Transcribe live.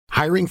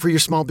Hiring for your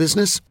small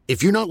business?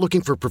 If you're not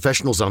looking for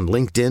professionals on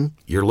LinkedIn,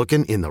 you're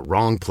looking in the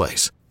wrong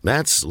place.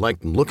 That's like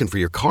looking for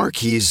your car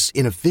keys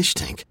in a fish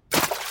tank.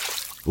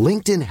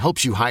 LinkedIn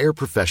helps you hire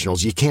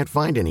professionals you can't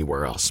find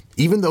anywhere else,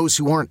 even those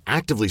who aren't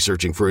actively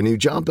searching for a new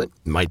job but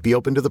might be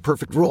open to the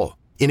perfect role.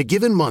 In a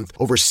given month,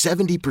 over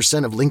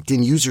 70% of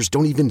LinkedIn users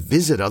don't even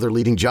visit other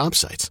leading job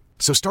sites.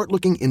 So start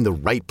looking in the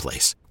right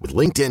place. With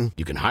LinkedIn,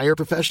 you can hire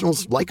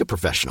professionals like a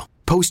professional.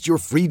 Post your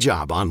free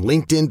job on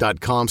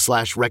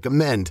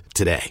linkedin.com/recommend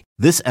today.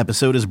 This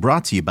episode is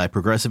brought to you by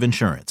Progressive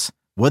Insurance.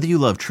 Whether you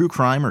love true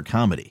crime or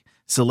comedy,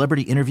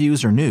 celebrity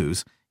interviews or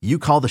news, you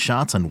call the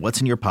shots on what's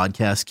in your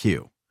podcast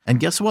queue.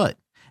 And guess what?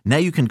 Now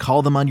you can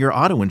call them on your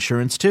auto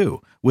insurance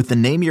too with the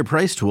Name Your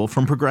Price tool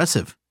from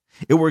Progressive.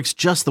 It works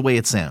just the way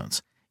it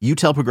sounds. You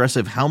tell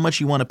Progressive how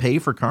much you want to pay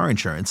for car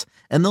insurance,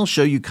 and they'll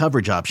show you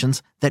coverage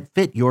options that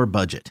fit your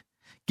budget.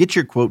 Get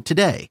your quote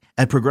today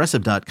at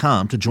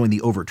Progressive.com to join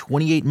the over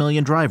 28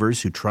 million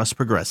drivers who trust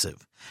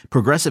Progressive.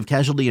 Progressive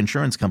Casualty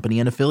Insurance Company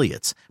and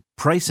Affiliates.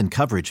 Price and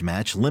coverage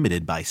match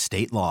limited by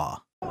state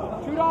law.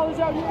 $2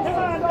 out here.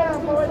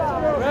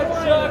 Red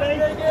Sox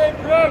pregame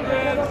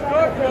program.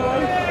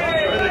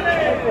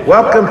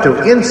 Welcome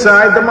to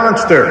Inside the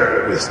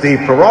Monster with Steve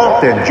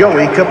Perrault and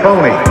Joey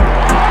Capone.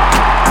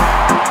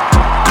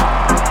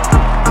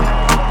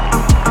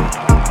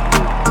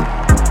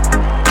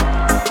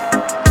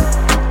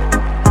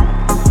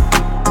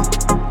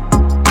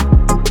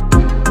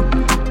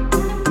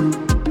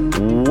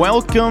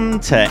 Welcome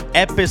to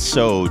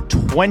episode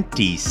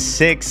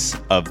 26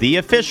 of the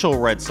official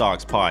Red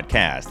Sox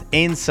podcast,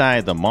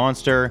 Inside the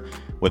Monster,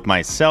 with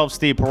myself,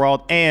 Steve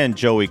Perrault, and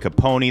Joey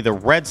Capone. The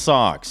Red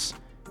Sox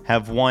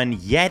have won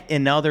yet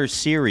another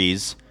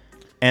series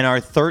and are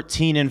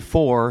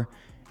 13-4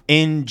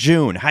 in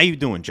June. How you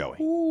doing,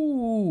 Joey?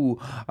 Ooh,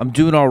 I'm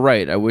doing all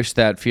right. I wish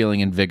that feeling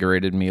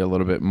invigorated me a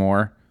little bit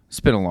more. It's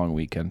been a long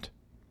weekend.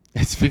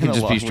 We can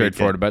just be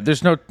straightforward about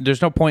it.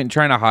 There's no point in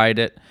trying to hide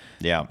it.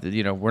 Yeah.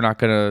 You know, we're not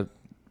going to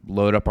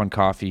load up on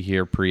coffee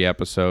here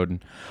pre-episode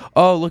and,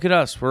 oh, look at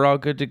us. We're all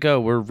good to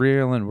go. We're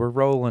reeling. We're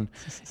rolling.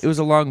 It was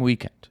a long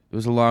weekend.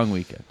 It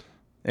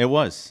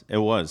was.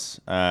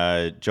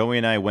 Joey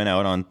and I went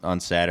out on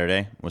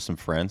Saturday with some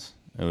friends.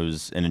 It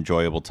was an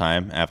enjoyable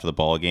time after the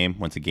ball game.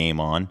 Went to Game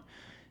On.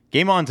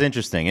 Game On's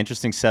interesting.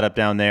 Interesting setup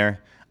down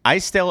there. I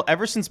still,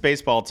 ever since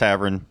Baseball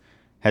Tavern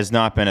has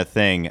not been a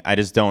thing, I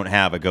just don't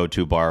have a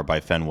go-to bar by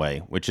Fenway,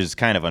 which is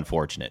kind of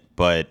unfortunate.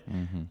 But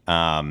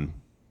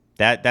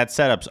that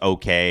setup's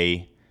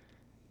okay,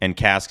 and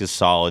Cask is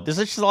solid. There's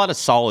just a lot of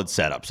solid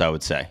setups, I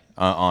would say,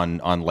 on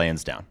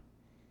Lansdowne.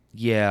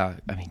 Yeah,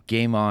 I mean,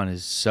 Game On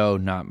is so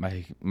not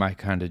my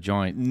kind of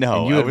joint.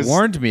 No, and you had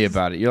warned me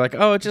about it. You're like,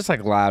 oh, it's just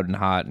like loud and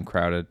hot and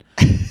crowded.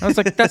 I was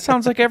like, that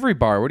sounds like every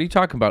bar. What are you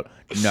talking about?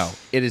 No,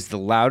 it is the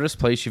loudest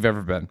place you've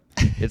ever been.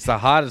 It's the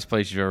hottest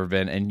place you've ever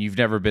been, and you've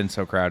never been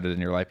so crowded in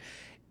your life.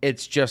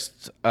 It's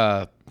just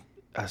a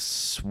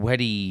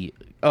sweaty.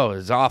 Oh, it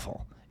was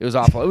awful. It was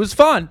awful. It was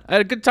fun. I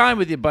had a good time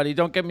with you, buddy.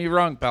 Don't get me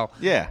wrong, pal.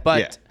 Yeah.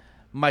 But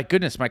my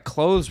goodness, my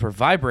clothes were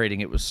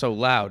vibrating. It was so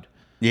loud.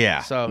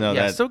 Yeah. So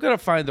still gotta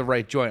find the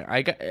right joint.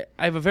 I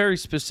have a very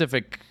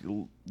specific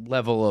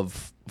level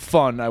of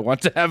fun I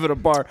want to have at a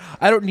bar.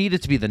 I don't need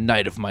it to be the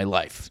night of my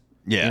life.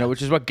 Yeah.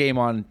 Which is what Game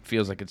On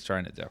feels like it's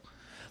trying to do.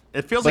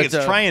 It feels like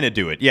it's trying to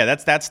do it. Yeah,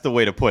 that's the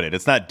way to put it.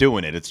 It's not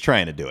doing it. It's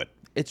trying to do it.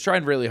 It's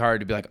trying really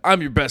hard to be like,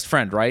 I'm your best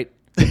friend, right?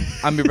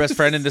 I'm your best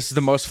friend, and this is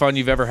the most fun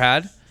you've ever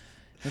had.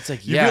 It's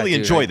like, you really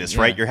enjoy this,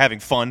 right? You're having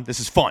fun. This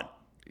is fun,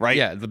 right?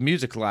 Yeah, the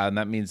music's loud, and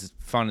that means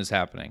fun is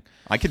happening.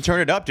 I can turn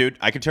it up, dude.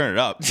 I can turn it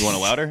up. You want it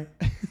louder?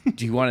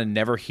 Do you want to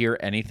never hear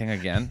anything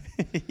again?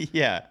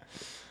 Yeah.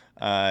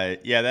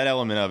 That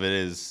element of it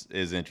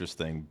is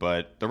interesting.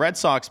 But the Red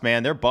Sox,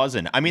 man, they're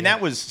buzzing. I mean,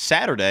 that was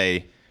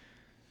Saturday.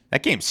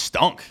 That game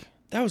stunk.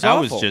 That was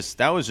awful.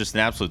 That was just an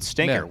absolute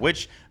stinker, Yeah.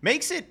 which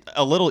makes it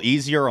a little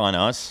easier on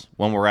us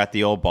when we're at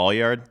the old ball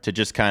yard to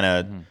just kind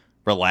of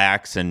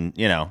relax and,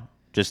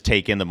 just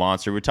take in the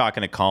Monster. We're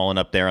talking to Colin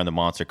up there on the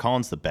Monster.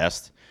 Colin's the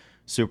best.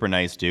 Super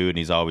nice dude, and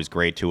he's always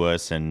great to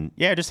us. And,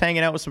 just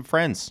hanging out with some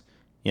friends,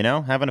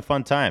 having a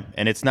fun time.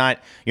 And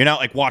you're not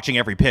like watching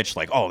every pitch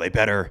like, oh, they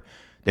better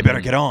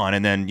get on.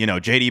 And then,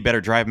 JD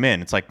better drive them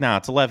in. It's like, nah,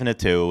 it's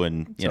 11-2,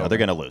 and, they're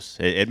going to lose.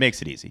 It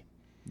makes it easy.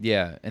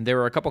 Yeah, and there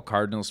were a couple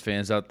Cardinals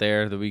fans out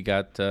there that we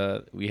had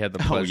the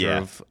pleasure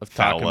of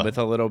talking with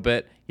a little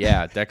bit.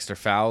 Yeah, Dexter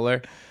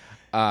Fowler.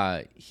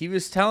 That guy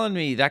was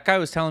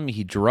telling me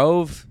he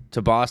drove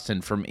to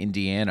Boston from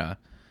Indiana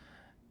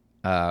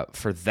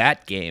for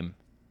that game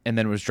and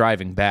then was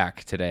driving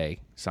back today,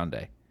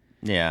 Sunday.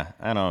 Yeah,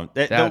 I don't.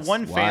 The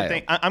one fan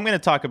thing, I'm going to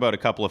talk about a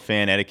couple of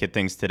fan etiquette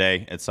things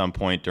today at some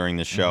point during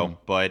the show,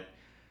 but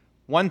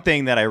one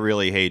thing that I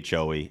really hate,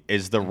 Joey,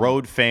 is the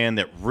road fan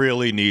that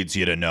really needs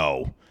you to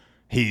know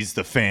he's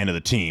the fan of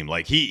the team.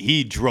 Like,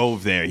 he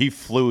drove there. He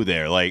flew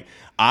there. Like,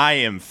 I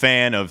am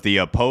fan of the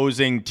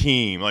opposing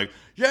team. Like,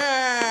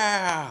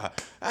 yeah,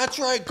 that's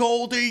right,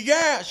 Goldie.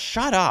 Yeah,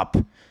 shut up.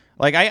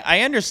 Like,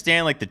 I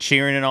understand, like, the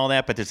cheering and all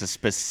that, but there's a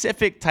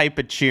specific type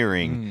of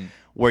cheering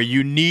where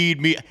you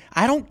need me.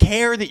 I don't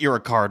care that you're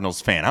a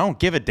Cardinals fan. I don't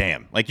give a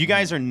damn. Like, you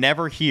guys are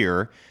never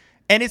here.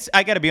 And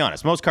I got to be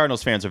honest, most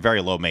Cardinals fans are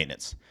very low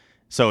maintenance.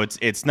 So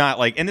it's not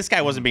like, and this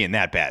guy wasn't being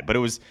that bad, but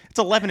it's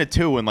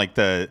 11-2 in like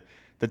the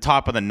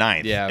top of the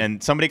ninth. Yeah.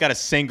 And somebody got a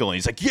single and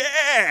he's like,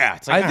 yeah.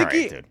 It's like,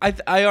 dude.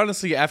 I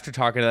honestly, after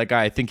talking to that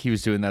guy, I think he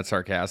was doing that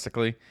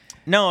sarcastically.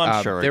 No,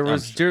 I'm sure.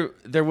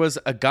 There was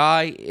a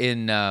guy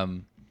in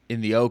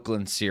the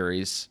Oakland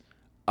series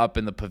up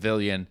in the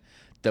pavilion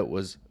that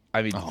was,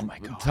 I mean, oh my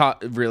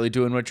God. Really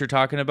doing what you're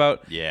talking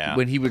about. Yeah.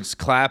 When he was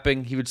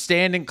clapping, he would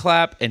stand and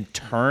clap and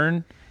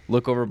turn,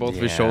 look over both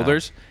of his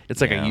shoulders. It's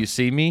like you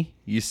see me,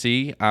 you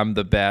see, I'm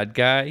the bad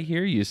guy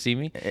here. You see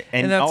me,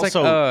 and that's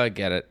also, like, oh, I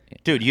get it,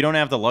 dude. You don't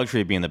have the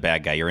luxury of being the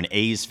bad guy. You're an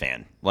A's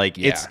fan. Like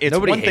it's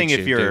Nobody one thing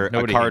hates if you, you're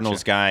dude. a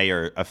Cardinals guy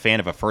or a fan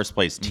of a first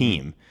place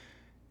team.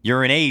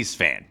 You're an A's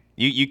fan.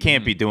 You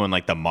can't be doing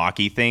like the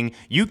mocky thing.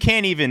 You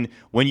can't even,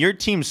 when your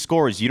team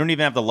scores, you don't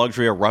even have the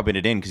luxury of rubbing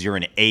it in because you're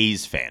an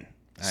A's fan.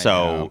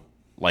 So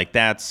like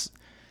that's,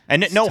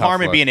 and no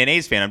harm in being an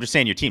A's fan. I'm just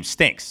saying your team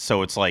stinks.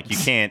 So it's like you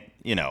can't,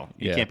 you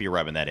can't be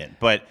rubbing that in.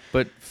 But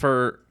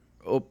for,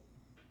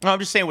 I'm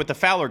just saying with the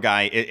Fowler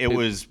guy, it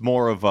was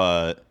more of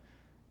a,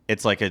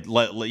 it's like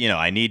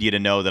I need you to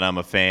know that I'm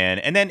a fan.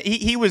 And then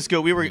he was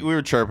good. We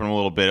were chirping a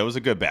little bit. It was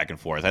a good back and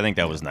forth. I think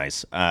that was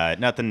nice.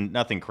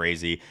 Nothing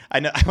crazy.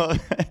 I know. I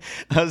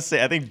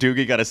think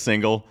Doogie got a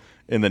single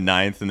in the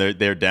ninth, and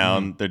they're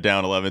down. They're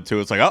down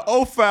 11-2. It's like,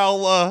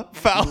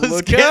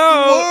 Fowler's getting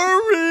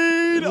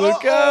worried.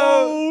 Look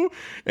out!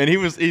 And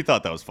he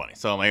thought that was funny.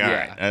 So I'm like, all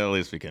right, at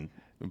least we can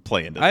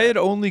play into that. I had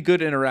only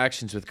good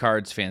interactions with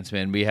Cards fans,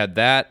 man. We had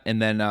that,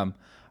 and then I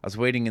was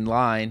waiting in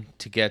line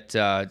to get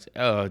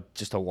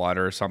just a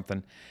water or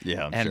something.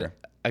 Yeah, I'm and sure.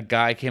 A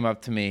guy came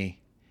up to me,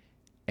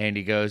 and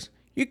he goes,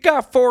 "You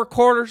got 4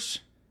 quarters?"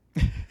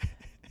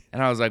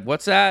 And I was like,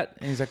 "What's that?"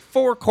 And he's like,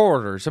 4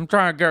 quarters. I'm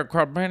trying to get a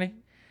crab penny.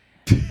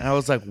 And I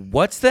was like,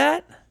 "What's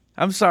that?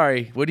 I'm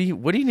sorry. What do you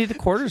need the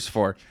quarters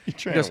for?" He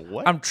goes,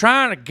 what? "I'm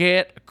trying to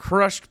get a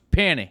crushed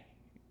penny."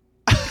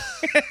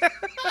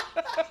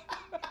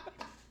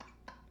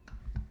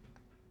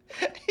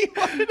 He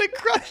wanted a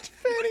crushed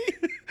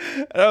penny.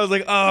 And I was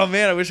like, "Oh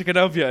man, I wish I could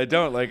help you. I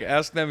don't." Like,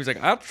 ask them. He's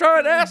like, "I'll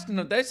try to ask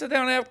them. They said they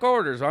don't have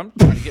quarters. So I'm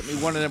trying to get me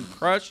one of them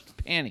crushed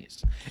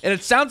pennies." And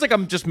it sounds like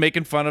I'm just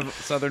making fun of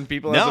Southern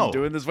people as I'm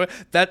doing this.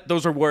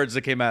 Those are words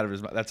that came out of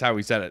his mouth. That's how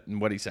he said it and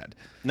what he said.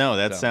 No,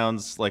 that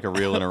sounds like a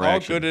real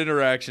interaction. All good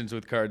interactions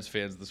with Cards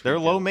fans this week. They're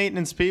low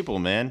maintenance people,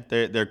 man.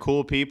 They're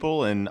cool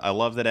people, and I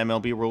love that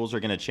MLB rules are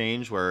going to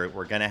change. Where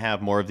we're going to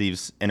have more of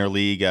these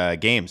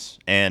interleague games,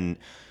 and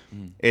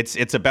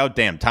it's about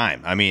damn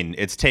time. I mean,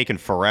 it's taken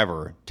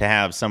forever to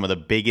have some of the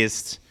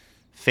biggest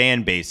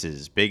fan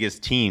bases,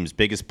 biggest teams,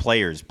 biggest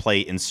players play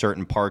in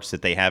certain parks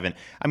that they haven't.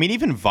 I mean,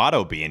 even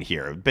Votto being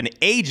here. It's been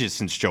ages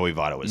since Joey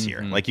Votto was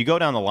here. Like, you go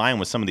down the line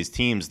with some of these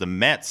teams, the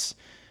Mets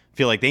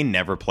feel like they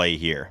never play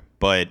here.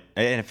 And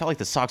it felt like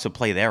the Sox would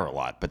play there a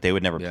lot, but they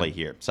would never play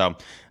here. So,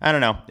 I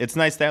don't know. It's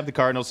nice to have the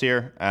Cardinals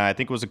here. I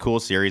think it was a cool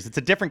series. It's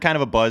a different kind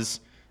of a buzz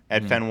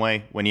at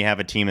Fenway when you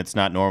have a team that's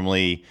not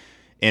normally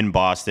in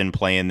Boston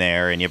playing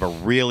there, and you have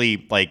a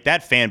really, like,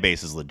 that fan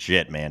base is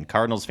legit, man.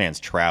 Cardinals fans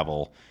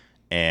travel,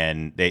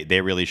 and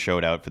they really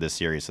showed out for this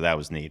series, so that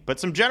was neat. But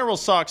some general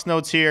Sox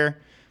notes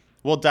here.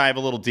 We'll dive a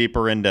little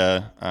deeper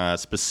into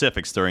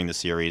specifics during the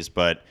series,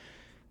 but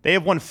they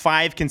have won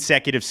 5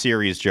 consecutive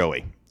series,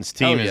 Joey. This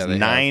team is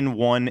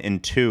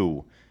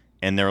 9-1-2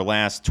 in their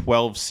last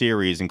 12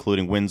 series,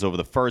 including wins over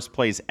the first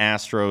place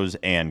Astros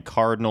and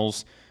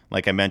Cardinals.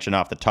 Like I mentioned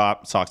off the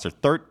top, Sox are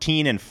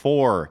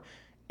 13-4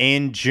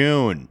 in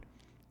June.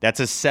 That's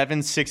a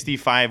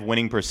 .765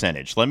 winning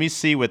percentage. Let me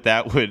see what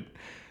that would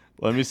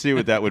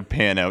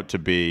pan out to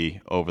be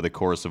over the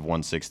course of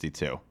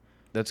 162.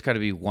 That's got to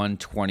be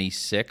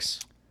 126.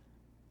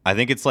 I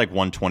think it's like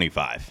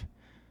 125.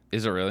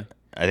 Is it really?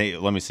 I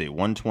think, let me see,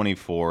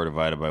 124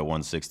 divided by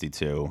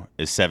 162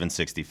 is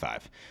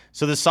 765.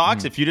 So the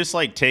Sox, if you just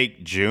like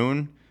take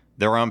June,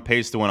 they're on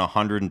pace to win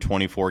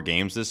 124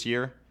 games this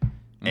year.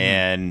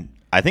 And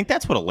I think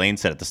that's what Elaine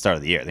said at the start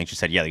of the year. I think she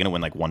said, they're going to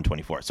win like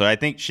 124. So I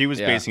think she was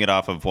basing it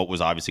off of what was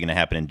obviously going to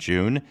happen in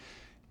June.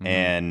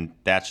 And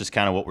that's just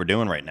kind of what we're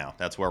doing right now.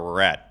 That's where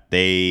we're at.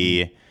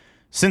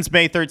 Since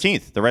May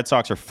 13th, the Red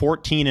Sox are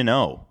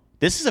 14-0.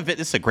 This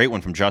is a great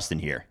one from Justin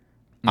here.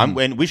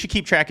 And we should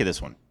keep track of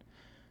this one.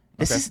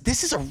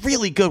 This is a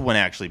really good one,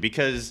 actually,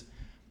 because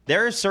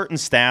there are certain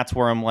stats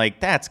where I'm like,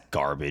 that's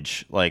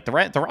garbage. Like the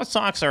Red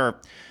Sox are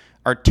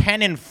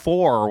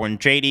 10-4 when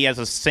JD has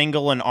a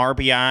single and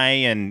RBI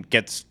and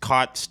gets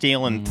caught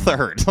stealing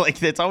third.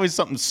 Like, it's always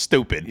something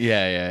stupid.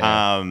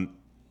 Yeah.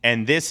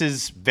 And this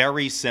is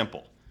very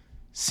simple.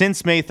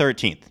 Since May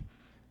 13th,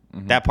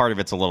 that part of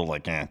it's a little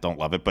like, don't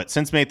love it. But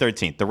since May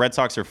 13th, the Red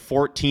Sox are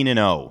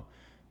 14-0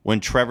 when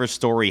Trevor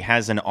Story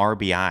has an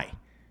RBI.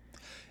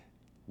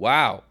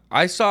 Wow.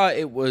 I saw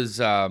it was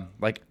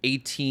like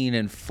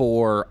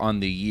 18-4 on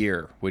the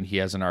year when he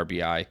has an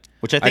RBI.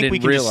 Which I think we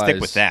can just stick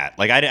with that.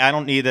 Like, I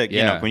don't need that.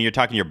 You know, Yeah. when you're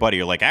talking to your buddy,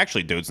 you're like,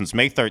 actually, dude, since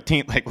May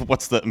 13th, like,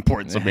 what's the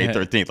importance of May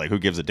 13th? Like, who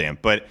gives a damn?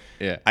 But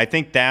Yeah. I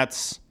think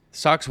that's.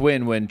 Sox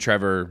win when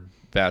Trevor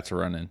bats a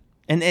run in.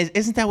 And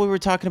isn't that what we were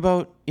talking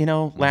about,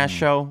 last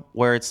show?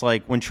 Where it's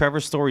like when Trevor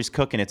Story's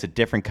cooking, it's a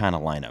different kind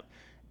of lineup.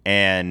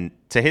 And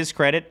to his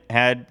credit,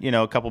 had,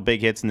 a couple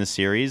big hits in the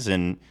series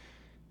and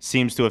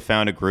seems to have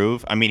found a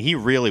groove. I mean, he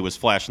really was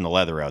flashing the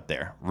leather out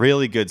there.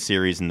 Really good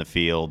series in the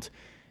field.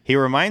 He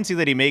reminds you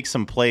that he makes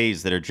some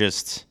plays that are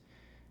just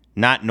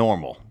not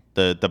normal.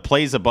 The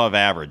plays above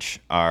average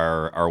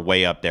are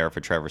way up there for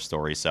Trevor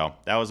Story. So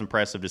that was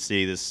impressive to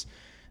see this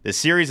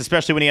series,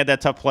 especially when he had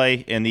that tough play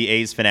in the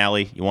A's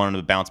finale. You wanted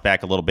him to bounce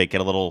back a little bit, get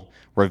a little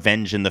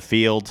revenge in the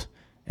field,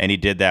 and he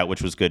did that,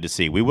 which was good to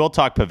see. We will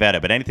talk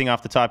Pivetta, but anything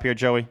off the top here,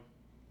 Joey?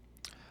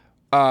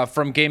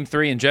 From Game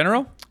 3 in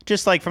general?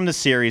 Just like from the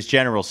series,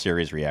 general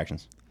series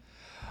reactions.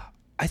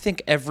 I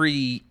think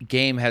every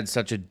game had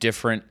such a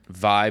different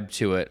vibe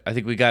to it. I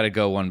think we got to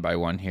go one by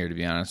one here, to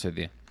be honest with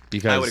you.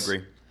 Because I would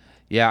agree.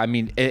 Yeah, I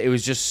mean, it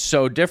was just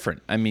so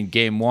different. I mean,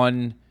 Game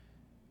 1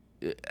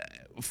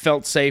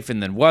 felt safe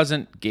and then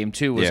wasn't. Game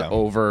 2 was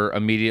over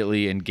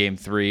immediately, and Game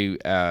 3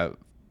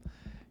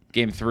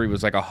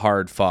 was like a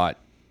hard-fought,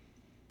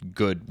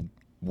 good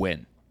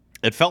win.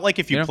 It felt like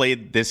if you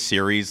played this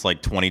series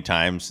like 20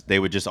 times, they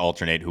would just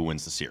alternate who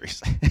wins the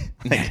series.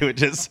 Like it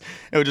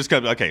would just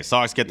come, okay,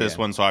 Sox get this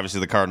one, so obviously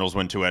the Cardinals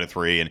win 2 out of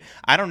 3. And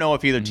I don't know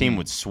if either team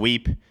would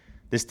sweep.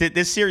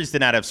 This series did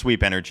not have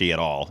sweep energy at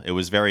all. It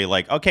was very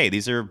like, okay,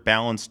 these are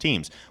balanced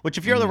teams. Which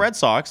if you're the Red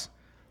Sox,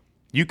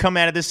 you come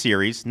out of this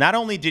series, not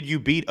only did you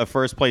beat a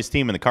first-place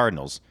team in the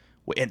Cardinals,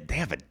 and they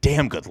have a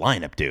damn good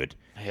lineup, dude.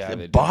 Yeah,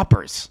 they do.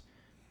 Boppers.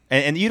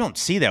 And you don't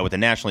see that with the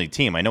National League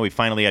team. I know we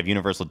finally have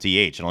universal DH.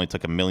 It only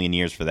took a million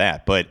years for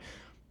that. But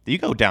you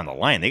go down the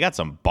line, they got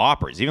some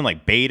boppers. Even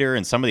like Bader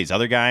and some of these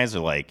other guys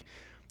are like,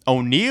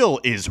 O'Neill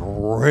is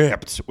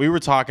ripped. We were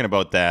talking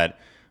about that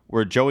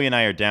where Joey and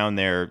I are down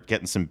there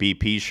getting some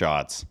BP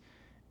shots.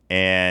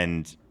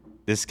 And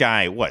this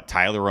guy,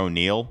 Tyler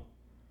O'Neill,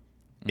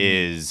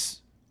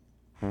 is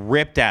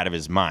ripped out of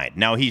his mind.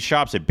 Now, he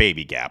shops at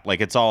Baby Gap.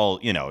 Like, it's all,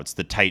 it's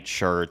the tight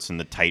shirts and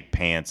the tight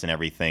pants and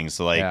everything.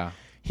 So, like,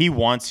 he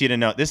wants you to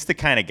know. This is the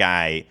kind of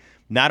guy,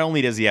 not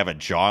only does he have a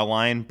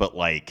jawline, but,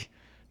 like,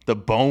 the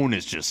bone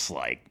is just,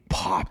 like,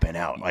 popping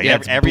out. Like,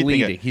 everything.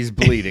 Bleeding. He's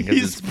bleeding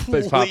because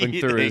it's popping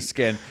through his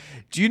skin.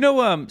 Do you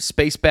know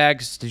space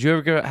bags? Did you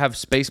ever have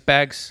space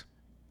bags?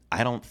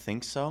 I don't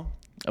think so.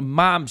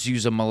 Moms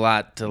use them a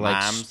lot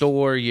to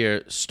store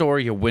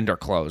your winter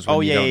clothes.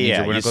 When you don't need your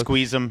winter You clothes.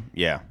 squeeze them,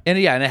 and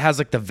it has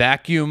like the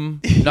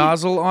vacuum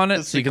nozzle on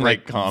it, so you can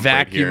like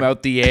vacuum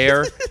out the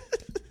air,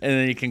 and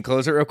then you can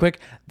close it real quick.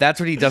 That's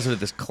what he does with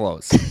his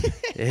clothes.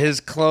 His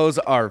clothes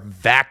are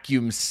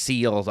vacuum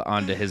sealed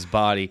onto his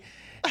body.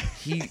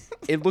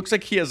 It looks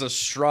like he has a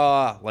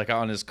straw like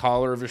on his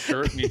collar of his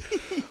shirt, and he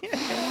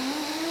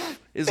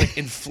is like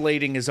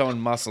inflating his own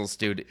muscles,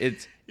 dude.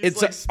 It's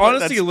like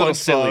honestly a little SpongeBob.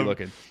 silly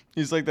looking.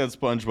 He's like that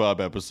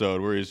SpongeBob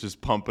episode where he's just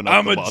pumping up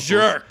I'm the a muscles.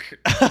 jerk.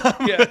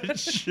 I'm a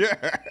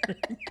jerk.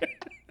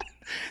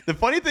 The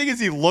funny thing is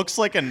he looks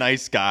like a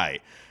nice guy.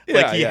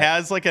 Like he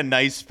has like a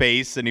nice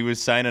face, and he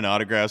was signing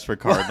autographs for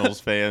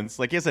Cardinals fans.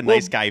 Like he has a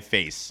nice guy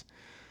face.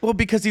 Well,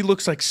 because he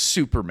looks like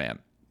Superman.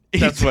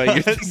 That's why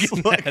you're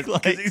thinking that,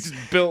 because he's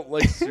built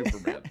like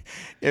Superman.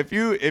 If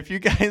you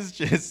guys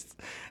just,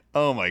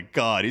 oh my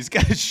God, he's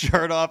got his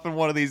shirt off in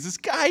one of these. This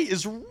guy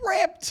is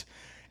ripped.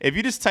 If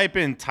you just type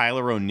in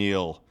Tyler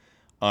O'Neill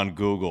on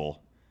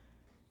Google,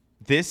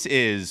 this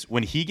is,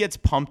 when he gets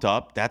pumped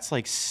up, that's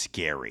like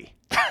scary.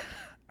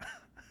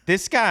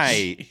 This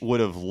guy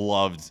would have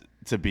loved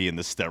to be in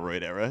the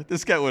steroid era.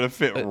 This guy would have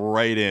fit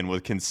right in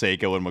with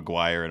Canseco and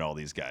McGuire and all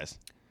these guys.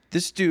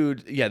 This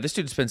dude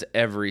spends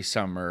every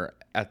summer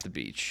at the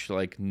beach,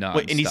 like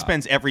nonstop. And he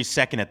spends every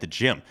second at the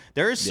gym.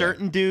 There are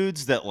certain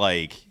dudes that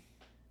like,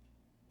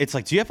 it's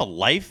like, do you have a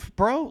life,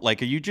 bro?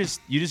 Like, are you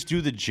just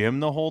do the gym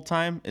the whole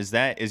time? Is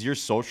your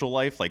social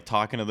life like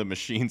talking to the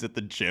machines at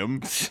the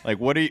gym? Like,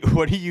 what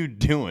are you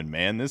doing,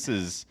 man? This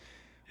is,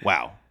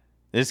 wow.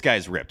 This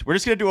guy's ripped. We're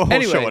just gonna do a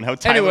whole show on how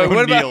Tyler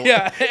O'Neill.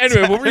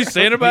 What were you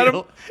saying about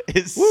him?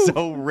 Is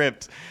so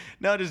ripped.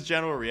 No, just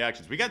general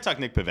reactions. We gotta talk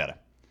Nick Pivetta.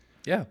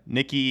 Yeah,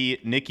 Nicky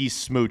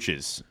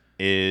Smooches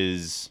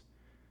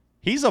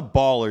he's a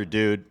baller,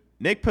 dude.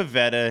 Nick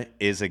Pivetta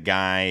is a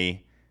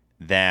guy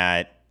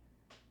that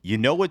you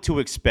know what to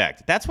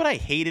expect. That's what I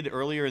hated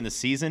earlier in the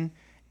season,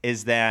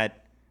 is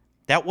that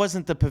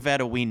wasn't the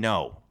Pivetta we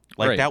know.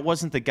 Like, that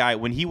wasn't the guy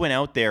when he went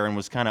out there and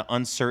was kind of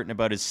uncertain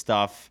about his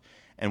stuff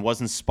and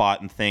wasn't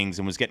spotting things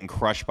and was getting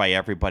crushed by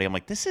everybody. I'm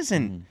like, this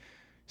isn't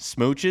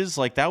Smooches.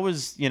 Like, that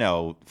was,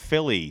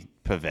 Philly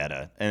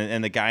Pivetta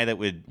and the guy that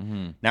would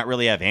not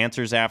really have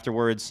answers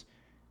afterwards.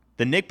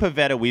 The Nick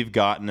Pivetta we've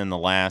gotten in the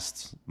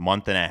last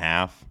month and a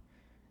half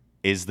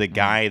is the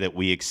guy that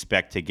we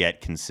expect to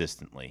get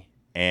consistently.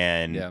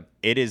 And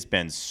it has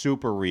been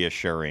super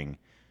reassuring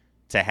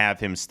to have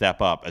him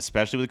step up,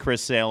 especially with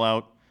Chris Sale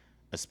out,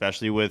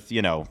 especially with,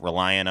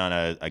 relying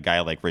on a guy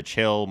like Rich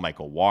Hill,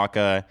 Michael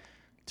Walker,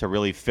 to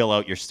really fill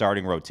out your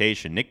starting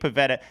rotation. Nick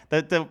Pivetta,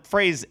 the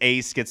phrase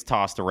ace gets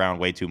tossed around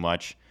way too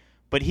much,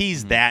 but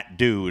he's that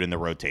dude in the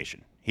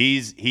rotation.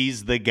 He's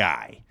the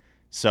guy.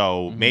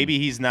 So maybe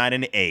he's not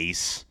an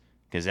ace,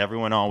 because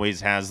everyone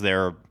always has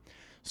their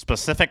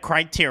specific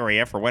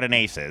criteria for what an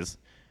ace is.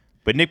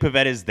 But Nick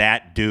Pivetta is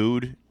that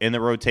dude in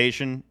the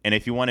rotation, and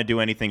if you want to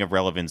do anything of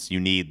relevance, you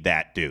need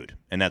that dude,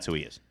 and that's who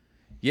he is.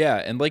 Yeah,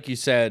 and like you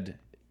said,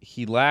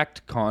 he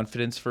lacked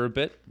confidence for a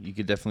bit. You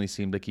could definitely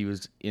seem like he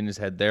was in his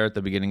head there at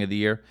the beginning of the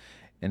year,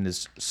 and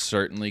has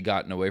certainly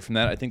gotten away from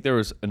that. I think there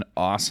was an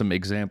awesome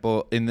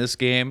example in this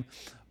game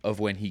of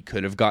when he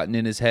could have gotten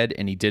in his head,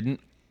 and he didn't.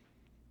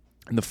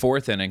 In the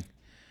fourth inning,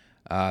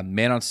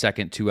 man on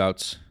second, 2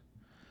 outs,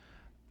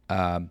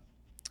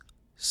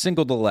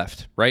 single to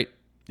left, right?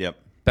 Yep.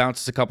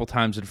 Bounces a couple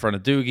times in front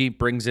of Doogie,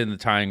 brings in the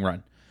tying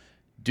run.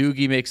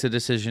 Doogie makes a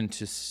decision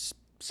to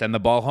send the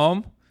ball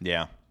home.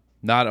 Yeah.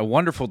 Not a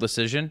wonderful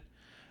decision,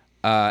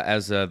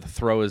 as the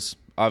throw is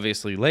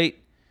obviously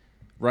late.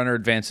 Runner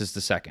advances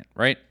to second,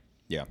 right?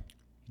 Yeah.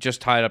 Just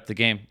tied up the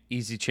game.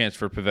 Easy chance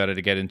for Pivetta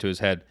to get into his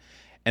head.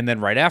 And then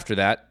right after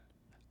that,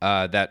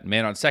 that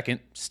man on second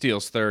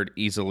steals third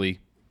easily.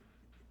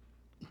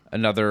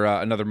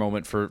 Another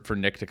moment for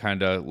Nick to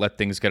kind of let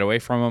things get away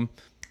from him.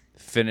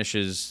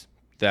 Finishes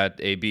that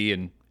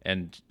AB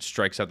and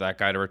strikes out that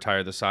guy to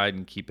retire the side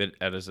and keep it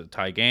as a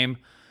tie game.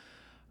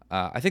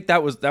 I think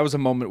that was a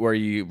moment where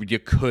you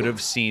could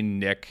have seen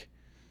Nick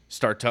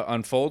start to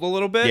unfold a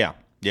little bit. Yeah.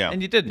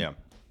 And you didn't. Yeah.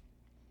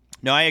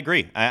 No, I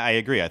agree. I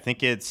agree. I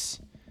think it's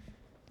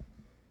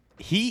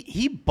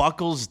he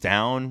buckles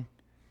down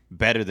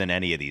better than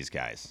any of these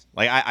guys.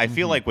 Like I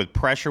feel like with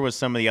pressure with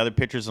some of the other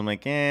pitchers, I'm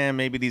like,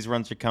 maybe these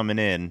runs are coming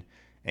in.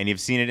 And you've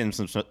seen it in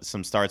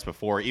some starts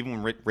before.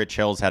 Even when Rich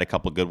Hill's had a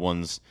couple good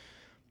ones,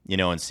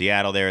 in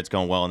Seattle there, it's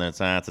going well, and then it's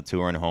a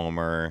 2-run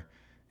homer.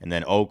 And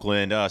then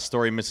Oakland,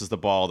 Story misses the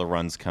ball, the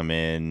runs come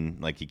in,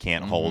 like you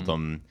can't hold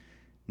them.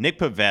 Nick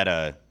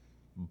Pivetta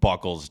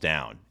buckles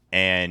down,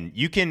 and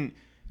you can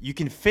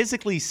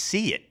physically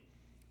see it.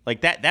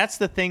 Like that's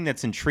the thing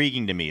that's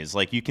intriguing to me, is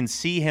like you can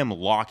see him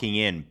locking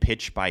in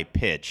pitch by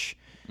pitch.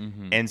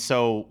 And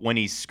so when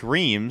he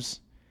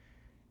screams,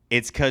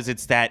 it's because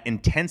it's that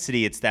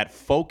intensity, it's that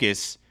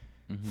focus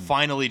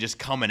finally just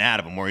coming out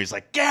of him, where he's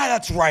like, yeah,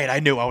 that's right, I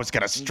knew I was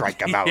going to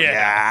strike him out.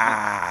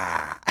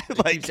 Yeah.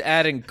 Like, keeps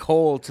adding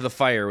coal to the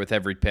fire with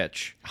every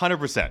pitch.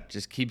 100%.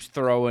 Just keeps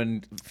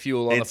throwing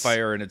fuel on the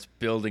fire, and it's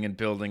building and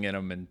building in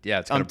him. And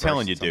yeah, it's. I'm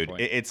telling you, dude,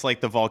 it's like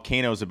the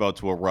volcano's about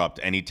to erupt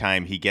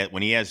anytime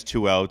when he has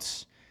 2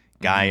 outs,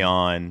 guy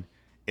on,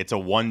 it's a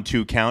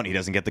 1-2 count. He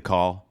doesn't get the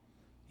call.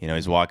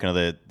 He's walking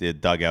to the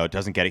dugout,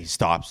 doesn't get it. He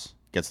stops,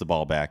 gets the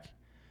ball back,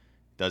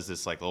 does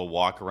this like little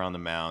walk around the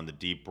mound, the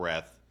deep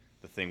breath,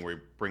 the thing where he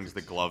brings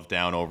the glove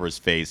down over his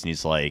face, and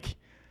he's like,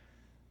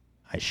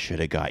 I should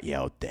have got you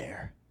out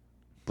there,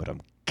 but I'm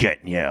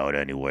getting you out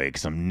anyway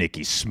because I'm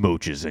Nicky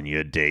Smooches, and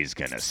your day's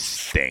going to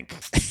stink,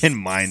 and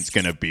mine's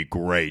going to be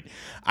great.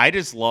 I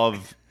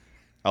love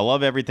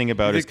everything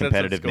about his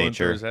competitive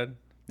nature.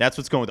 That's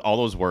what's going with all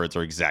those words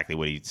are exactly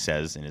what he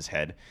says in his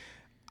head.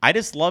 I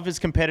just love his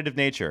competitive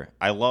nature.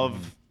 I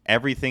love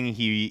everything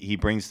he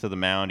brings to the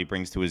mound, he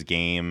brings to his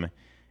game,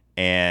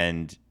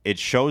 and it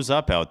shows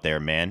up out there,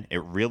 man.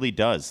 It really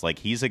does. Like,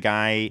 he's a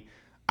guy.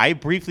 I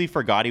briefly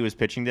forgot he was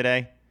pitching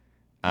today.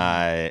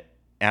 And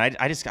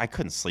I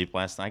couldn't sleep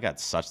last night. I got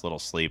such little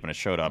sleep, and I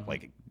showed up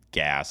like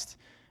gassed. It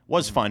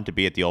was fun to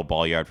be at the old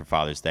ball yard for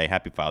Father's Day.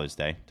 Happy Father's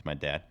Day to my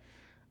dad.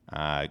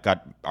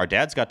 Our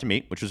dads got to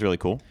meet, which was really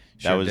cool.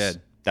 That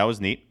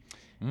was neat.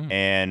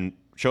 And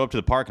show up to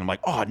the park, and I'm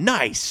like, oh,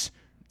 nice.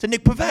 It's a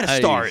Nick Pivetta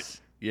start.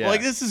 Yeah.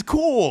 Like, this is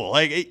cool.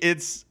 Like,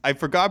 I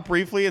forgot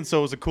briefly, and so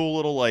it was a cool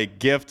little like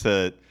gift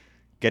to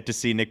get to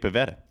see Nick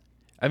Pivetta.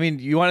 I mean,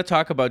 you want to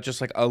talk about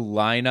just like a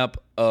lineup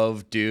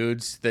of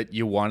dudes that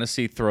you want to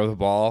see throw the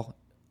ball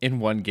in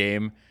one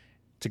game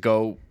to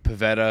go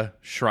Pivetta,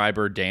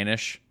 Schreiber,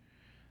 Danish.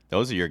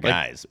 Those are your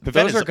guys. Like,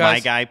 Pivetta's my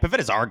guy.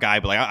 Pivetta's our guy,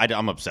 but like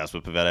I'm obsessed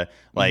with Pivetta.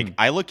 Like,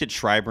 I looked at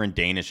Schreiber and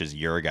Danish as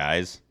your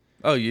guys.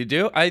 Oh, you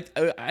do? I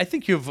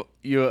think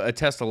you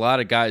attest a lot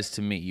of guys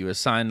to me. You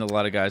assign a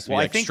lot of guys to me.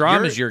 Like,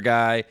 Strom is your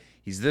guy.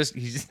 He's this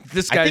guy's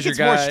your guy. I think it's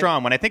more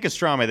Strom. When I think of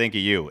Strom, I think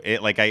of you.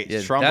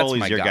 Strom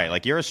Bowley's your guy.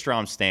 Like, you're a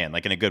Strom stan,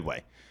 like in a good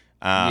way.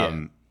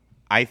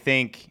 I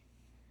think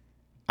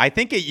I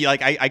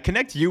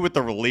connect you with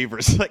the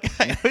relievers. Like,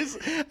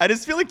 I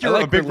just feel like you're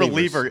a big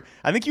reliever.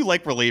 I think you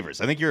like relievers.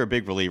 I think you're a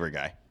big reliever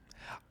guy.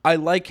 I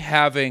like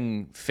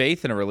having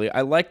faith in a reliever.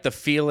 I like the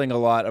feeling a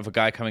lot of a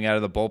guy coming out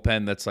of the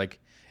bullpen that's like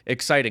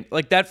exciting.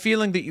 Like that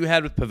feeling that you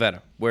had with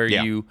Pivetta, where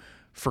you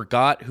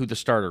forgot who the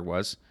starter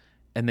was,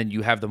 and then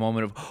you have the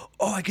moment of,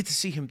 oh, I get to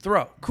see him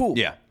throw. Cool.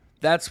 Yeah.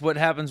 That's what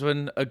happens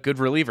when a good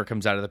reliever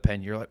comes out of the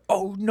pen. You're like,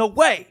 oh, no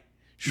way.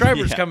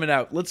 Schreiber's coming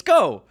out. Let's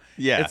go.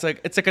 Yeah.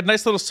 It's like a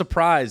nice little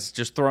surprise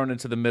just thrown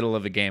into the middle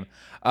of a game.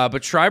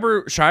 But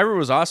Schreiber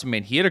was awesome,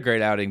 man. He had a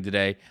great outing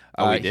today.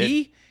 He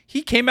did.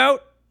 He came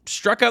out,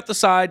 struck out the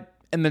side,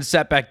 and then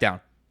sat back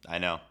down. I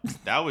know.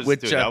 That was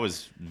Which, that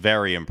was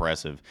very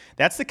impressive.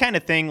 That's the kind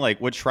of thing, like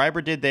what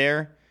Schreiber did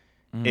there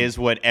is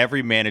what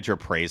every manager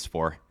prays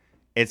for.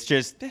 It's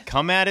just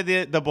come out of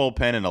the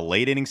bullpen in a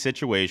late inning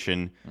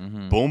situation,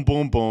 boom,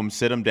 boom, boom,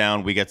 sit him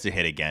down, we get to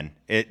hit again.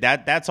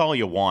 That's all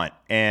you want.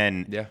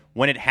 And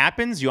when it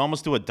happens, you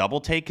almost do a double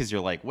take because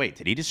you're like, wait,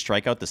 did he just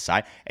strike out the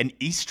side? And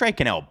he's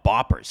striking out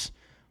boppers.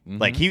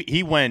 Like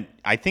he went,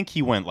 I think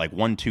he went like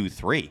 1, 2,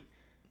 3.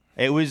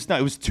 It was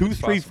 2,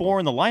 3, 4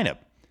 in the lineup.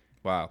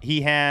 Wow.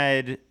 He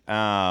had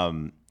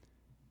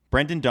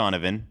Brendan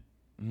Donovan,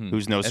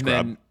 who's no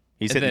scrub.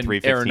 He's hitting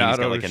 315. He's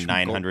got like a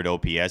 900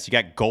 OPS. You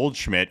got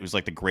Goldschmidt, who's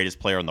like the greatest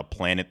player on the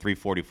planet,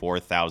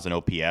 344,000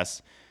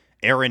 OPS.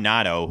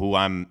 Arenado, who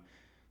I'm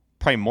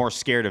probably more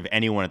scared of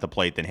anyone at the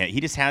plate than him.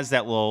 He just has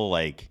that little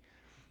like.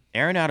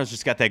 Arenado's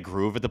just got that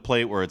groove at the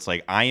plate where it's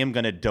like, I am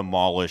going to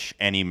demolish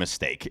any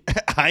mistake.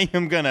 I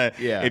am going to,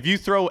 if you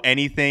throw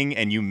anything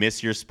and you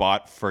miss your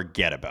spot,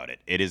 forget about it.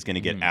 It is going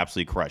to get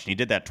absolutely crushed. And he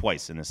did that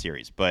twice in the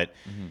series. But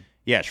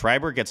yeah,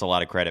 Schreiber gets a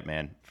lot of credit,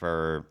 man,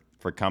 for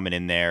coming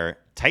in there.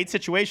 Tight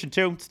situation,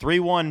 too. It's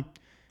 3-1.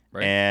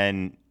 Right.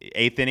 And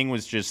eighth inning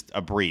was just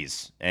a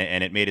breeze.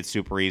 And it made it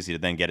super easy to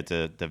then get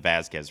it to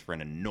Vasquez for an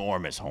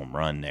enormous home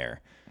run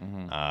there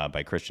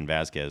by Christian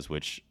Vasquez,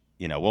 which,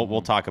 you know,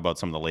 we'll talk about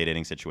some of the late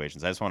inning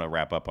situations. I just want to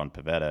wrap up on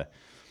Pivetta.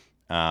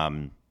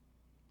 Some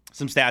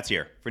stats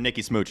here for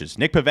Nicky Smooches.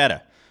 Nick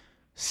Pivetta,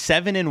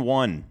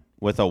 7-1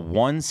 with a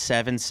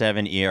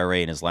 1.77 ERA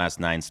in his last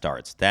 9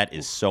 starts. That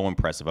is so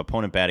impressive.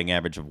 Opponent batting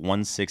average of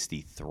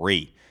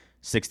 163,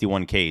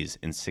 61 Ks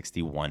in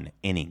 61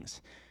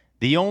 innings.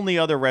 The only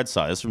other Red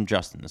Sox, this is from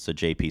Justin, this is a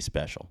JP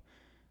special.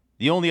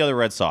 The only other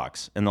Red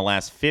Sox in the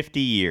last 50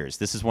 years,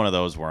 this is one of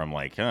those where I'm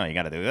like, oh, you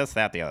got to do this,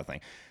 that, the other thing,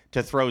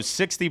 to throw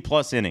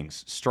 60-plus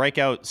innings, strike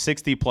out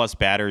 60-plus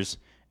batters,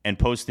 and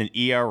post an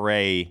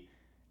ERA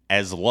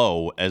as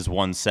low as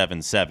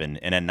 1.77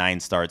 in a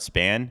 9-start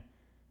span.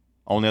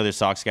 Only other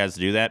Sox guys to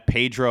do that,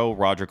 Pedro,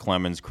 Roger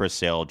Clemens, Chris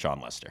Sale, John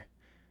Lester.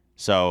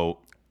 So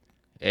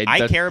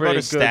I care about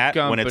a stat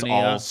when it's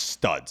all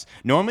studs.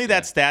 Normally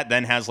that stat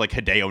then has like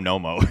Hideo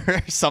Nomo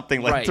or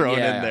something like thrown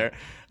in there.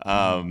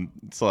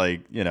 It's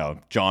like, you know,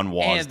 John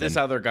Wasden. And this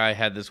other guy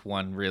had this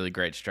one really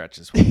great stretch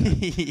as well.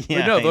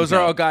 But no, those are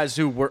all guys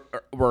who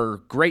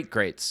were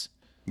greats.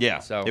 Yeah,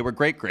 so they were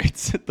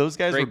greats. Those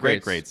guys were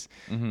greats.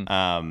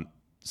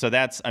 So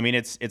that's, I mean,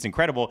 it's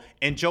incredible.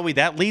 And Joey,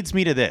 that leads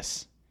me to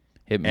this.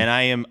 Hit me.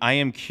 And I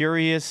am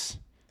curious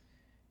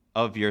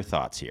of your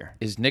thoughts here.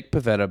 Is Nick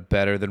Pivetta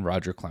better than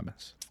Roger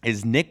Clemens?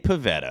 Is Nick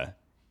Pivetta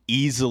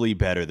easily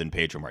better than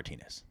Pedro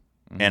Martinez?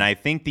 And I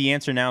think the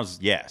answer now is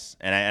yes.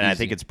 And I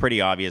think it's pretty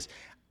obvious.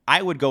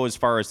 I would go as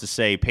far as to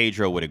say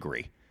Pedro would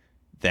agree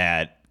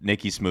that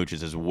Nicky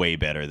Smooches is way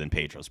better than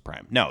Pedro's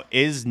prime. No,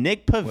 is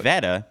Nick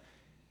Pivetta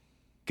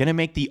going to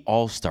make the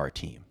All-Star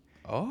team?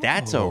 Oh.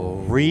 That's a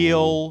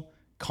real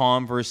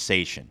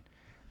conversation.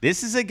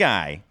 This is a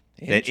guy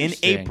that in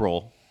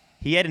April,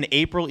 he had an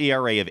April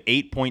ERA of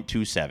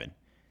 8.27.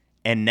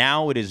 And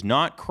now it is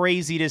not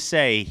crazy to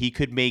say he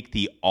could make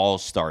the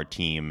All-Star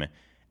team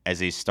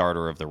as a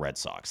starter of the Red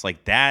Sox.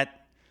 Like that's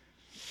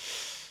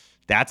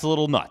a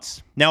little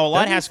nuts. Now a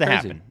lot has to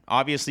happen.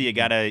 Obviously you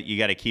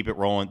gotta keep it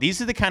rolling. These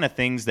are the kind of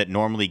things that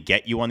normally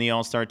get you on the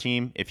All-Star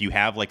team. If you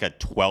have like a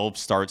 12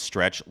 start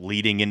stretch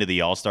leading into the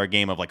All-Star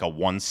game of like a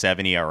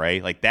 1.7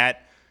 ERA, like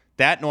that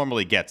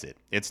normally gets it.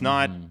 It's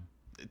not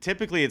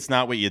typically it's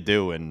not what you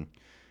do in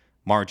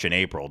March and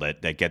April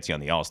that gets you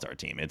on the All-Star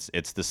team.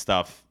 It's the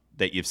stuff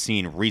that you've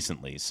seen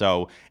recently.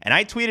 So, and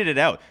I tweeted it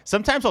out.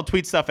 Sometimes I'll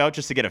tweet stuff out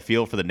just to get a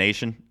feel for the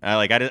nation.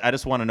 I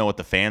just want to know what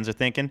the fans are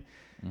thinking.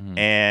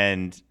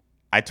 And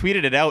I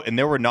tweeted it out, and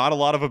there were not a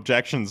lot of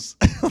objections.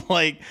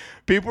 Like,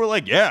 people were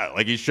like, yeah,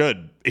 like he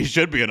should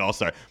be an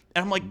all-star.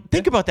 And I'm like,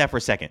 think about that for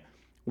a second.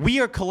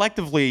 We are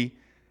collectively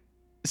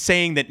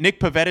saying that Nick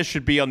Pivetta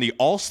should be on the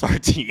all-star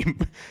team.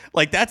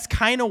 Like, that's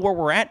kind of where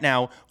we're at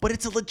now, but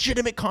it's a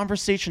legitimate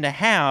conversation to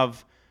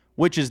have,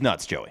 which is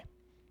nuts, Joey.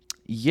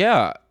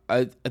 Yeah.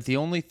 The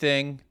only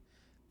thing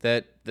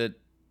that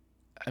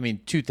I mean,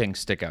 2 things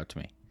stick out to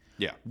me.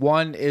 Yeah.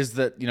 One is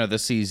that, you know, the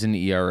season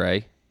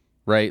ERA,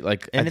 right?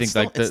 Like, and I think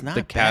still, like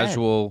the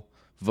casual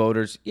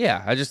voters.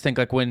 Yeah. I just think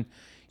like when,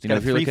 you know,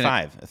 if you're looking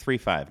at a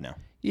 3.5 now.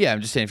 Yeah.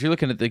 I'm just saying, if you're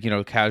looking at the, you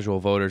know, casual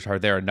voters, are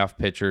there enough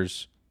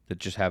pitchers that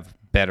just have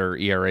better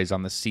ERAs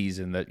on the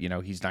season that, you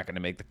know, he's not going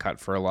to make the cut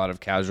for a lot of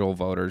casual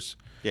voters?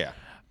 Yeah.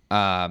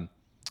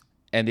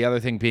 And the other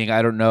thing being,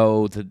 I don't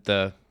know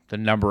the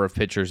number of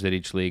pitchers that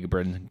each league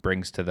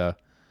brings to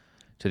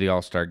the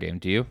All-Star game.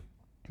 Do you?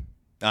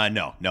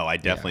 No, I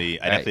definitely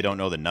don't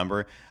know the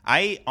number.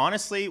 I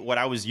honestly, what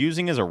I was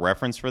using as a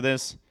reference for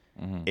this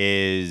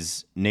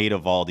is Nate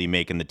Eovaldi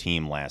making the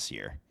team last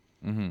year,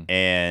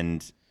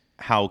 and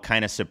how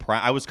kind of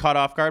surprised I was caught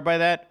off guard by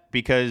that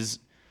because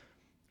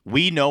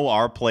we know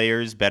our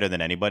players better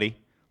than anybody,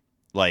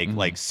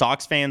 Like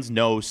Sox fans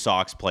know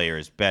Sox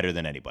players better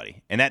than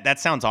anybody. And that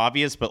sounds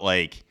obvious, but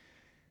like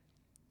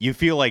you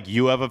feel like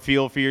you have a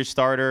feel for your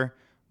starter,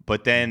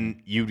 but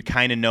then you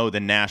kind of know the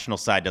national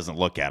side doesn't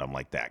look at him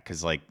like that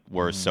because like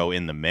we're so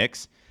in the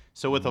mix.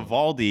 So with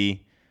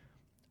Eovaldi,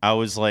 I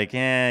was like,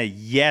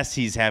 yes,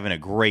 he's having a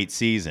great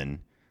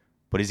season,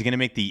 but is he going to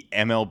make the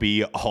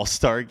MLB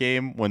All-Star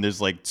game when there's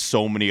like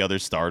so many other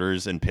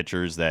starters and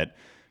pitchers that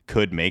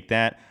could make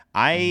that?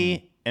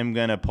 I am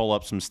going to pull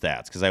up some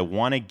stats because I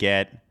want to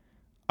get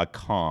a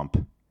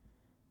comp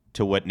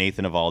to what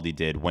Nathan Eovaldi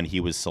did when he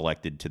was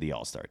selected to the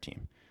All-Star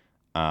team.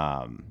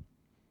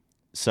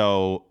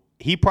 So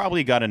he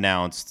probably got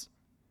announced.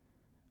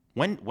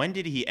 When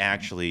did he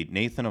actually,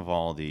 Nathan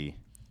Eovaldi?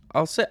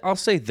 I'll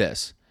say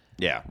this.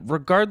 Yeah.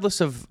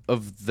 Regardless of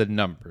the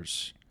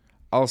numbers,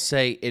 I'll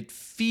say it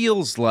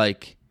feels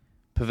like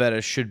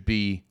Pivetta should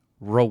be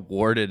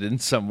rewarded in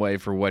some way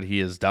for what he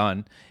has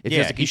done. It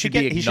feels like he should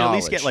be acknowledged. He should at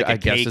least get like a I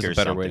guess cake is or a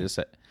better something. way to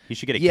say it. He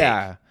should get a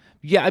cake.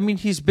 Yeah. I mean,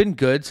 he's been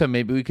good, so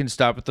maybe we can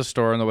stop at the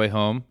store on the way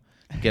home,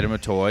 get him a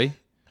toy.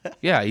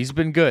 Yeah, he's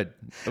been good.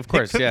 Of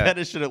course,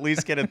 Pivetta should at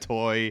least get a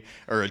toy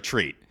or a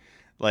treat.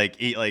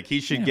 He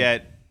should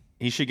get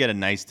a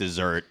nice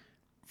dessert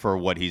for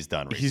what he's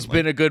done recently. He's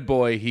been a good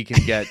boy. He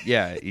can get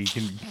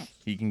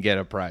he can get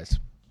a prize.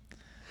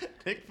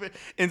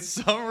 In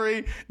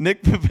summary,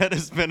 Nick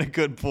Pivetta's been a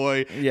good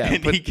boy,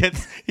 and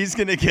he's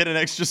going to get an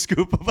extra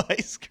scoop of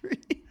ice cream.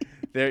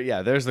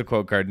 There's the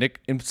quote card.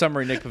 In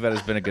summary, Nick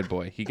Pivetta's been a good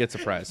boy. He gets a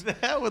prize.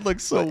 That would look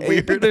so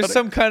weird. There's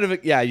some kind of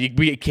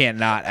we can't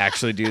not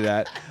actually do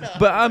that.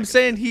 But I'm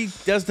saying he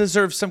does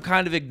deserve some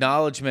kind of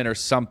acknowledgement or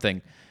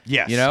something.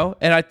 Yes,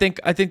 and I think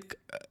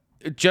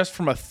just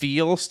from a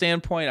feel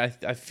standpoint,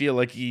 I feel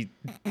like he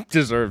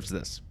deserves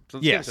this. So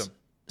let's give it to him.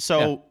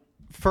 So.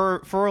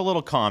 For a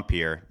little comp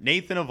here,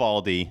 Nathan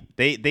Eovaldi,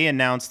 they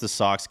announced the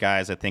Sox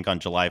guys, I think on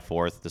July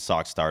 4th, the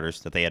Sox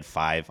starters, that they had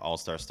 5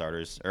 All-Star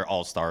starters or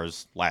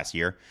All-Stars last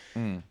year.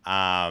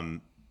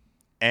 And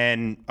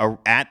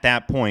at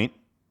that point,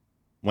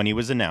 when he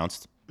was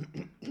announced,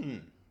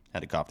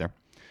 had to cough there,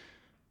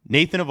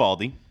 Nathan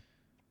Eovaldi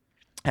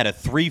had a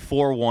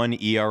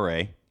 3.41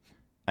 ERA,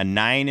 a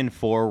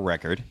 9-4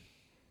 record,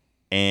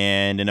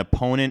 and an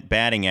opponent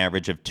batting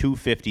average of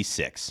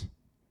 256.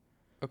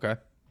 Okay.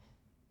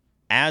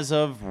 As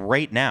of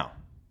right now,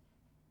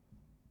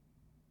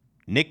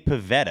 Nick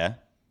Pivetta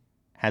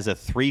has a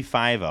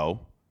 3.50.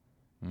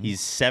 He's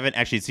 7.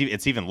 Actually,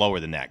 it's even lower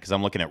than that because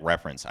I'm looking at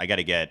reference. I got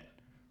to get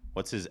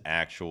what's his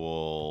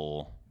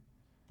actual.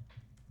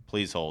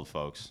 Please hold,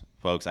 folks.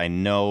 Folks, I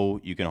know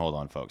you can hold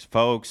on, folks.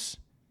 Folks.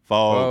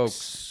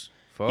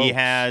 He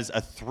has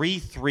a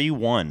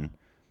 3.31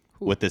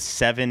 with a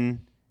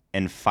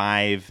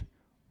 7-5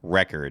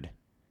 record,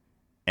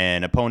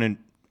 and opponent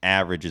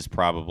average is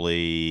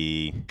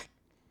probably.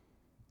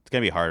 It's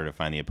going to be harder to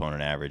find the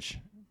opponent average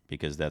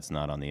because that's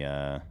not on the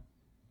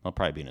I'll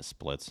probably be in a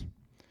splits.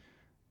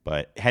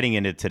 But heading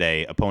into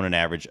today, opponent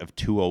average of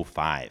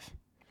 205.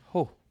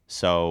 Oh.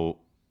 So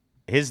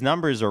his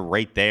numbers are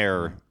right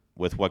there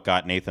with what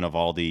got Nathan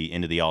Eovaldi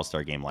into the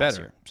All-Star game last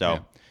year.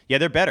 So, yeah,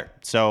 they're better.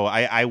 So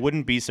I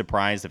wouldn't be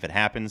surprised if it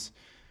happens.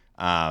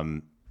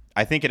 I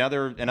think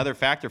another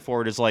factor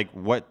for it is like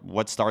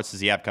what starts does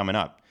he have coming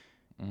up?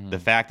 The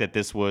fact that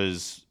this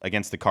was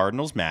against the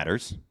Cardinals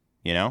matters.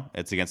 You know,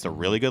 it's against a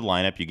really good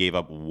lineup. You gave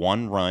up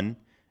 1 run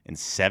in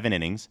 7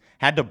 innings.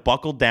 Had to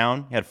buckle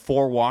down. Had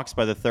 4 walks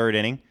by the 3rd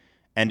inning.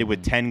 Ended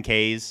with 10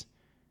 Ks.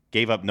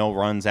 Gave up no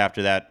runs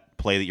after that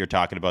play that you're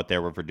talking about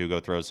there where Verdugo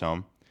throws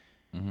home.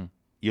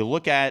 You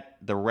look at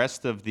the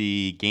rest of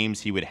the games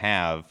he would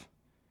have,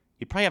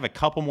 he'd probably have a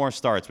couple more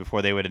starts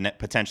before they would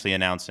potentially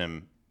announce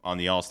him on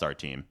the All-Star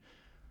team.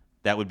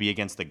 That would be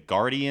against the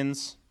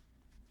Guardians,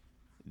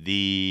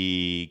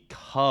 the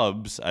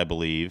Cubs, I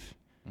believe,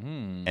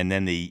 and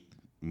then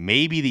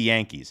maybe the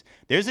Yankees.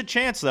 There's a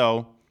chance,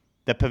 though,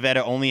 that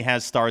Pivetta only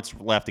has starts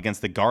left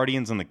against the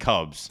Guardians and the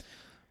Cubs,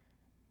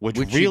 which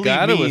really you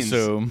gotta means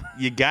assume.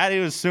 You got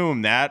to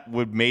assume that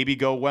would maybe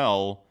go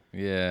well.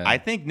 Yeah. I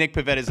think Nick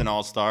Pivetta is an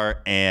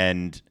all-star,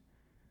 and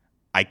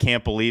I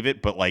can't believe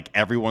it, but like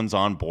everyone's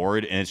on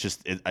board, and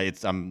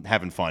I'm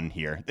having fun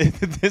here.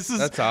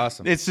 That's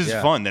awesome. It's just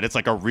fun that it's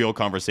like a real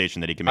conversation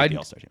that he can make the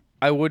All-Star team.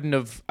 I wouldn't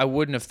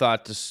have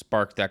thought to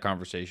spark that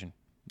conversation.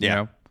 You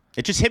know?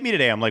 It just hit me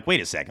today. I'm like,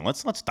 wait a second,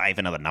 let's dive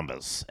into the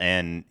numbers.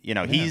 And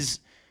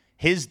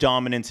his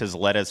dominance has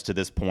led us to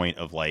this point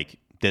of like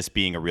this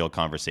being a real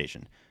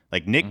conversation.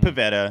 Like Nick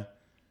Pivetta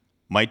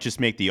might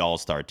just make the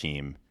All-Star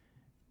team,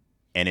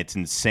 and it's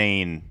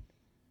insane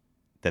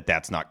that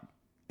that's not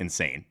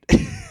insane.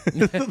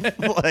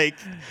 Like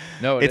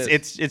no,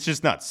 it's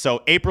just nuts.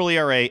 So April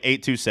ERA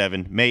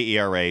 8.27, May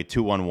ERA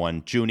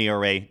 2.11, June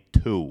ERA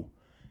 2,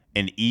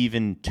 and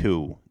even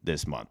 2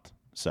 this month.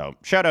 So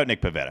shout out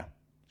Nick Pivetta.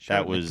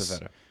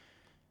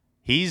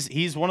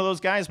 He's one of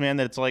those guys, man,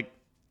 that it's like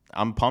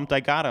I'm pumped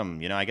I got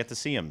him. You know, I get to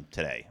see him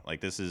today.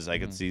 Like I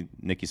get to see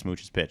Nicky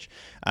Smooch's pitch.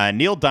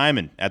 Neil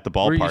Diamond at the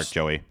ballpark,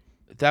 Joey.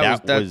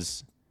 That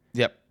was.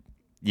 Yep.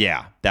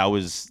 Yeah, that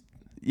was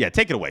Yeah,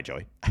 take it away,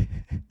 Joey.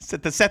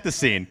 set the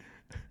scene.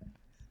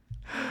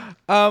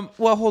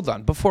 Well, hold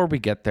on. Before we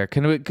get there,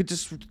 could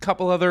just a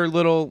couple other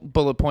little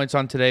bullet points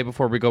on today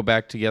before we go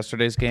back to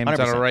yesterday's game? Is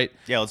that 100%. all right?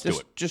 Yeah, let's do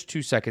it. Just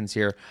 2 seconds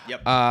here.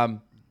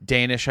 Yep.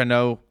 Danish, I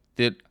know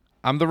that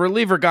I'm the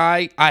reliever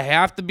guy. I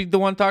have to be the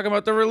one talking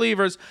about the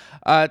relievers.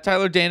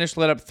 Tyler Danish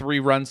let up 3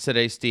 runs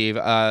today, Steve.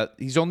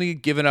 He's only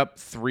given up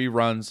 3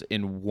 runs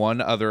in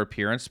one other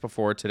appearance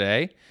before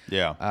today.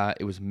 Yeah.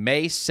 It was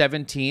May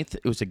 17th.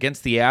 It was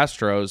against the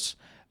Astros,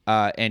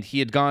 and he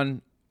had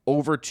gone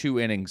over 2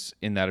 innings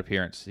in that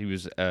appearance. He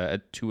was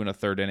at 2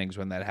 1/3 innings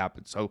when that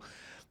happened. So,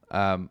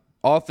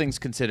 all things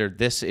considered,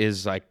 this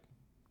is like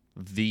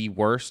the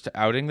worst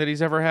outing that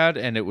he's ever had,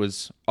 and it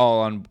was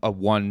all on a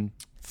 1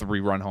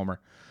 3-run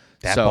homer.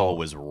 That ball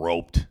was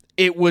roped.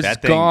 It was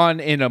gone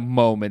in a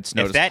moment's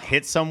notice. If that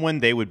hit someone,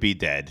 they would be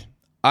dead.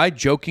 I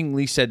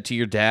jokingly said to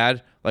your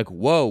dad, like,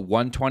 "Whoa,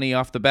 120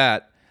 off the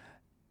bat,"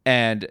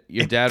 and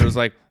your dad was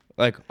like,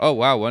 "Oh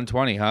wow,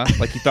 120, huh?"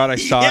 Like he thought I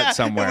saw it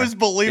somewhere. It was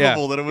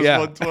believable that it was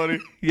 120.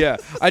 Yeah,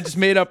 I just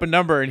made up a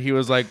number, and he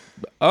was like,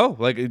 "Oh,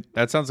 like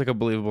that sounds like a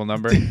believable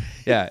number."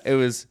 Yeah, it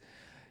was.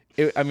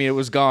 I mean, it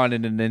was gone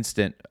in an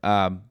instant.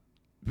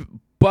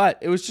 But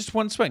it was just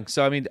one swing.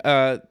 So I mean,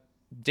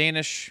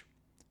 Danish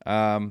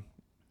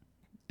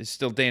is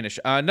still Danish.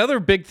 Another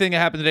big thing that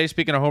happened today,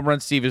 speaking of home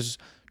runs, Steve, is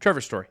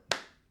Trevor Story.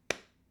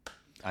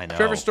 I know.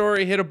 Trevor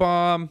Story hit a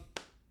bomb.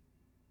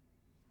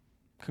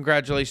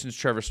 Congratulations,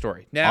 Trevor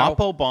Story. Now,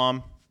 Oppo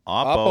bomb.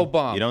 Oppo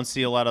bomb. You don't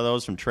see a lot of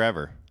those from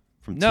Trevor.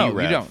 From no,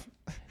 T-Rev. you don't.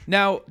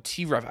 Now,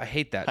 T-Rev, I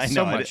hate that I know,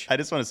 so much. I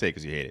just want to say it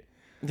because you hate it.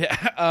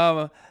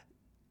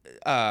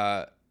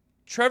 Yeah.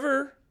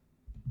 Trevor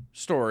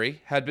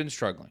Story had been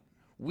struggling.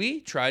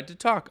 We tried to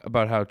talk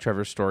about how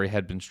Trevor Story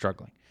had been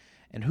struggling.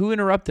 And who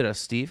interrupted us,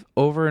 Steve,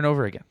 over and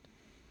over again?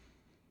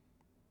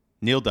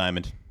 Neil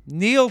Diamond.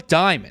 Neil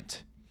Diamond.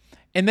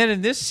 And then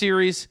in this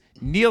series,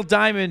 Neil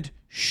Diamond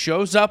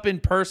shows up in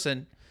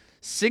person,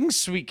 sings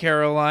Sweet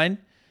Caroline,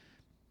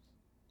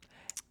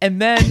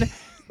 and then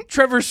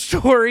Trevor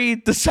Story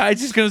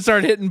decides he's going to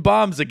start hitting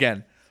bombs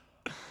again.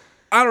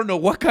 I don't know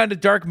what kind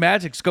of dark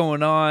magic's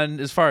going on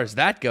as far as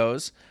that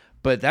goes,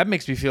 but that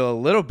makes me feel a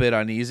little bit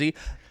uneasy.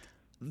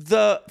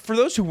 For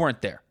those who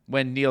weren't there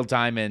when Neil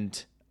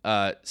Diamond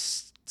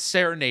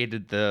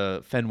serenaded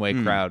the Fenway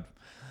crowd,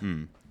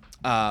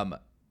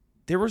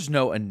 there was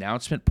no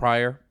announcement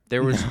prior.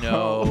 There was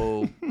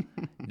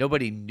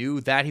nobody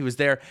knew that he was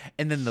there.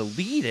 And then the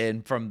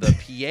lead-in from the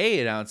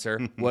PA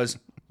announcer was,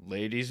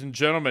 "Ladies and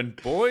gentlemen,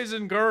 boys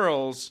and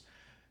girls,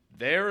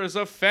 there is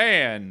a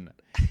fan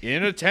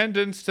in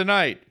attendance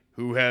tonight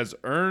who has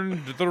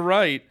earned the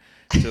right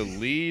to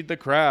lead the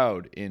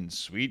crowd in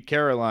Sweet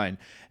Caroline."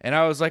 And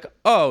I was like,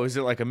 oh, is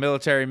it like a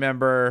military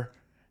member?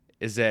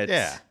 Is it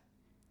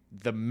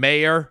the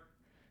mayor?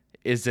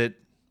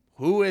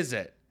 Who is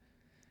it?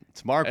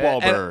 It's Mark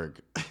Wahlberg.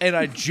 And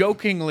I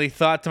jokingly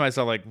thought to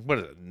myself, like, what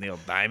is it, Neil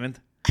Diamond?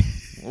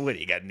 What, do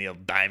you got Neil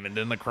Diamond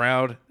in the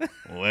crowd?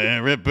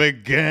 Where it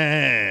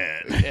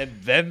began.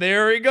 And then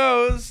there he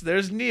goes.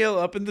 There's Neil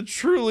up in the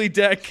Truly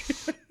deck.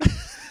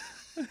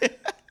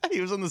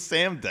 He was on the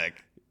Sam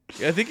deck.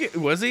 I think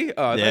was he?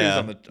 Oh, I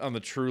thought he was on the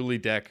Truly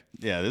deck.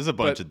 Yeah, there's a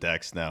bunch of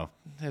decks now.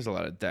 There's a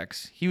lot of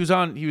decks. He was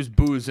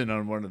boozing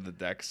on one of the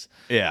decks.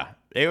 Yeah.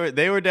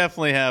 They were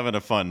definitely having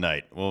a fun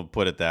night. We'll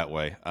put it that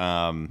way.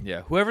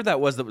 Yeah, whoever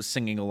that was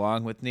singing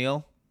along with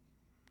Neil,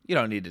 you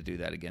don't need to do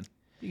that again.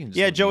 You can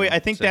just Joey, Neil I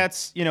think sing.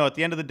 that's, at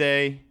the end of the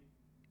day,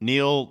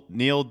 Neil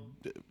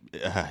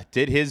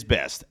did his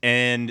best.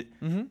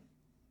 And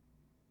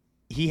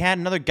he had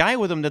another guy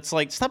with him that's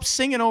like, stop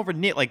singing over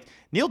Neil. Like,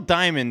 Neil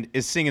Diamond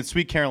is singing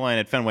Sweet Caroline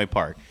at Fenway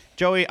Park.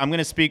 Joey, I'm going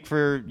to speak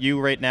for you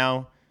right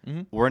now.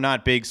 We're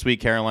not big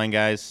Sweet Caroline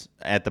guys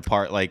at the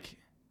park. Like,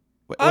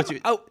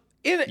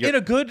 in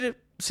a good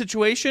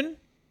situation,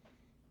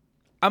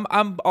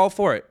 I'm all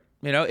for it.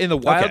 In the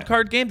wild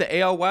card game, the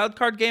AL wild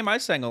card game, I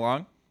sang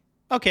along.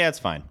 Okay, that's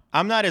fine.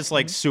 I'm not as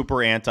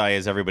super anti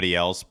as everybody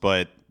else,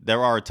 but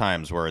there are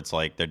times where it's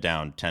like they're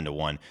down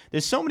 10-1.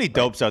 There's so many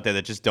dopes out there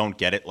that just don't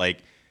get it. Like,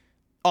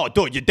 oh,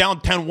 dude, you're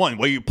down 10-1. What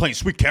are you playing,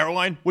 Sweet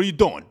Caroline? What are you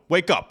doing?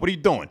 Wake up. What are you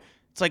doing?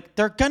 It's like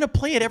they're gonna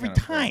play it every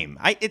time.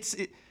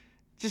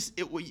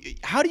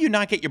 How do you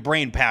not get your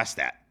brain past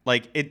that?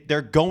 Like,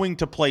 they're going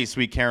to play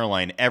Sweet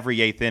Caroline every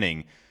 8th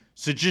inning.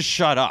 So just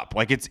shut up.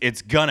 Like,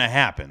 it's gonna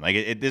happen.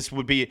 Like, this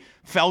would be...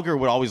 Felger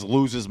would always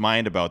lose his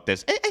mind about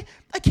this.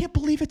 I can't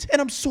believe it,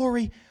 and I'm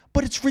sorry,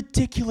 but it's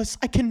ridiculous.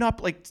 I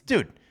cannot... Like,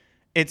 dude,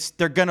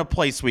 they're gonna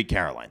play Sweet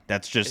Caroline.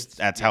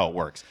 That's how it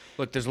works.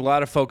 Look, there's a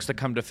lot of folks that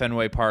come to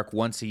Fenway Park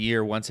once a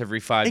year, once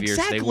every 5 years.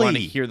 They want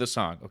to hear the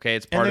song, okay?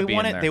 It's part of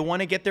being there. They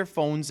want to get their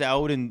phones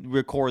out and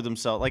record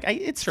themselves. Like,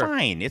 it's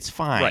fine. It's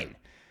fine. Right.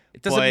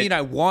 It doesn't mean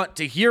I want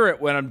to hear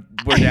it when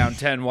we're down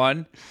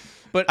 10-1.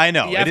 But I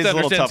know it is a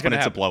little tough when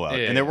it's a blowout,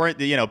 yeah, and there weren't.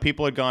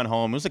 People had gone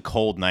home. It was a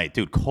cold night,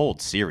 dude.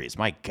 Cold series.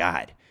 My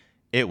God,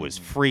 it was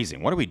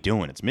freezing. What are we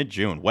doing? It's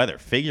mid-June. Weather.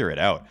 Figure it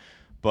out.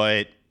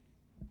 But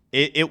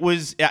It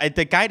was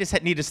the guy just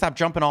needed to stop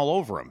jumping all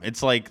over him.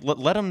 It's like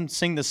let him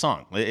sing the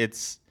song.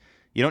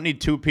 You don't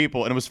need two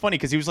people. And it was funny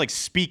because he was like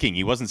speaking.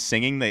 He wasn't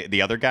singing.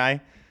 The other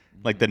guy,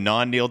 like the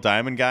non-Neil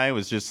Diamond guy,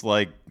 was just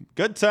like,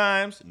 good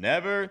times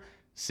never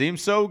seem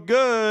so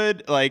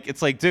good. Like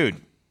it's like, dude,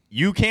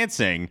 you can't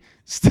sing.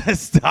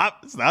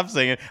 Stop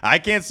singing. I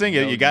can't sing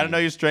it. You got to know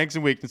your strengths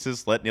and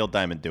weaknesses. Let Neil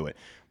Diamond do it.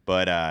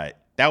 But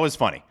that was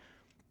funny.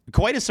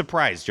 Quite a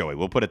surprise, Joey.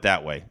 We'll put it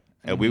that way.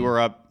 We were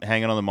up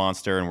hanging on the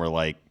Monster, and we're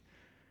like,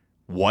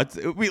 what?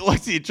 We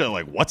looked at each other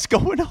like, what's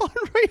going on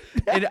right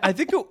now? And I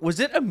think was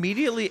it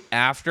immediately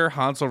after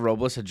Hansel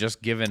Robles had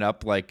just given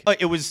up like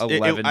it was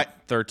 11,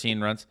 13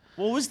 runs?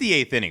 Well, it was the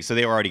 8th inning, so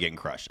they were already getting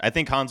crushed. I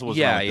think Hansel was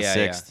around the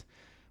 6th.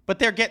 But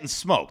they're getting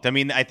smoked. I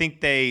mean, I think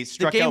they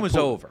struck out. The game was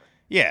over.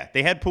 Yeah,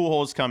 they had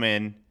Pujols come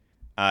in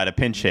to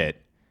pinch hit,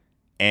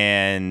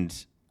 and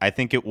I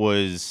think it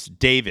was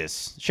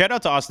Davis. Shout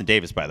out to Austin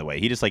Davis, by the way.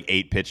 He just like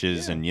 8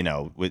 pitches and,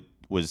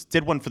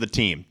 did one for the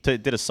team.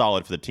 Did a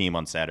solid for the team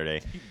on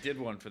Saturday. He did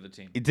one for the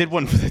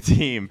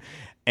team.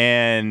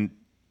 And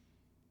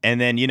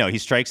then, he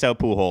strikes out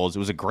Pujols. It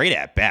was a great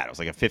at-bat. It was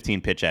like a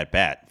 15-pitch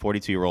at-bat.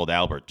 42-year-old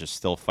Albert just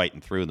still fighting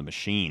through the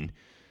machine.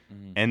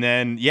 Mm-hmm. And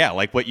then,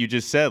 like what you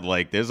just said,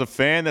 like there's a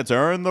fan that's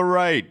earned the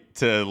right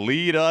to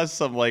lead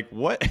us. I'm like,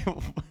 what?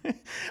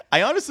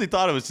 I honestly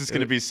thought it was just going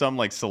to be some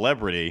like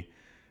celebrity.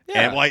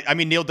 Yeah.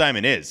 And Neil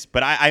Diamond is,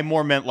 but I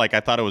more meant like I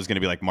thought it was going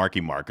to be like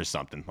Marky Mark or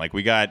something. Like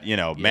we got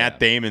Matt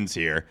Damon's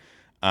here,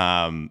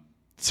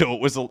 so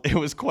it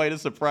was quite a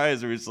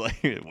surprise. It was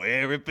like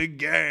where it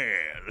began.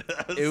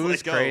 It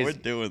was like, crazy. We're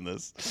doing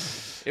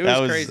this. It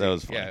was crazy. That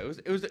was funny. Yeah,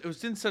 it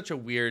was in such a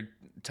weird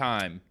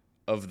time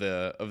of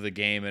the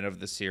game and of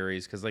the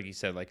series because, like you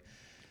said, like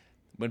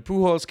when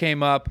Pujols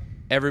came up,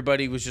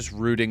 everybody was just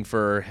rooting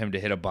for him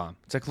to hit a bomb.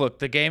 It's like, look,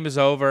 the game is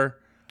over.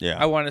 Yeah,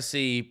 I want to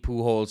see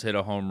Pujols hit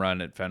a home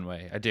run at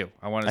Fenway. I do.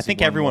 I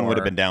think everyone would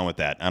have been down with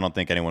that. I don't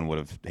think anyone would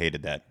have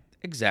hated that.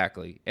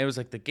 Exactly. It was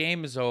like the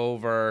game is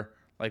over.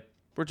 Like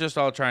we're just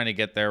all trying to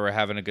get there. We're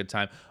having a good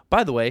time.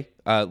 By the way,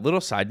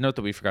 little side note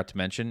that we forgot to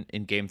mention: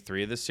 in Game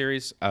 3 of this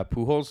series,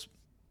 Pujols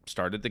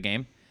started the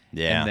game.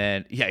 Yeah. And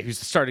then he was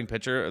the starting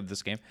pitcher of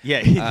this game.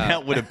 Yeah,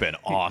 that would have been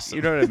awesome.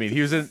 You know what I mean?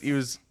 He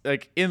was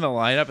like in the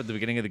lineup at the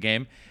beginning of the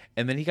game,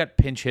 and then he got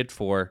pinch hit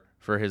for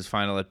his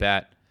final at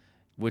bat.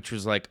 Which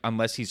was like,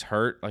 unless he's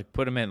hurt, like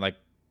put him in. Like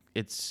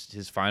it's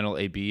his final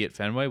AB at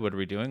Fenway. What are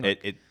we doing? Like,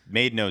 it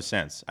made no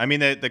sense. I mean,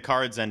 the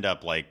Cards end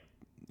up like,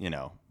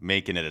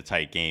 making it a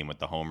tight game with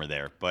the homer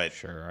there. But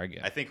sure, I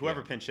guess. I think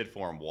whoever pinch hit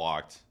for him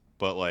walked.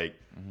 But like,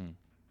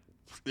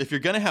 if you're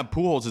gonna have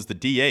Pujols as the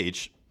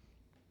DH,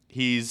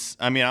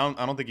 I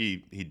don't think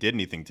he did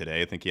anything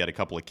today. I think he had a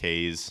couple of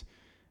Ks.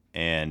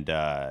 And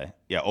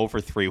 0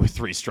 for 3 with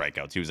 3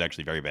 strikeouts. He was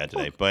actually very bad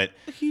today, but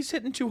he's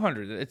hitting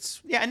 200.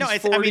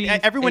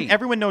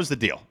 Everyone knows the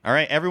deal. All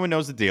right, everyone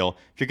knows the deal.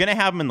 If you're gonna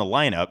have him in the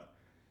lineup,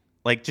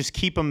 like just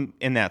keep him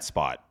in that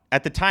spot.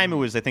 At the time, it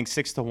was I think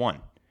 6-1,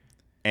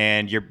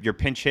 and you're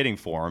pinch hitting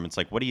for him. It's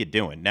like, what are you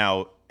doing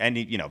now? And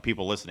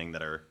people listening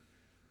that are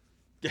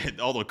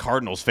all the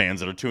Cardinals fans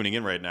that are tuning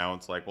in right now.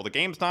 It's like, well, the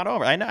game's not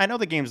over. I know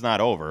the game's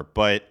not over,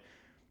 but.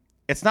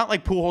 It's not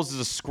like Pujols is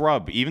a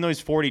scrub. Even though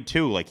he's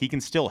 42, like he can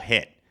still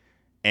hit,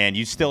 and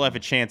you still have a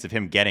chance of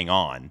him getting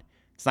on.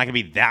 It's not going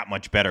to be that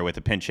much better with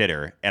a pinch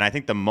hitter, and I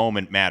think the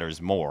moment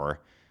matters more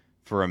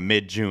for a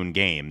mid-June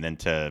game than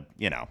to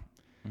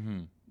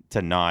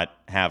to not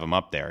have him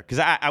up there. Because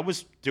I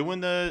was doing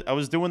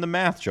the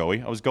math,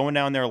 Joey. I was going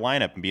down their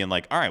lineup and being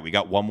like, all right, we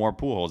got one more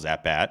Pujols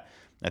at bat.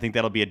 I think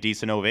that'll be a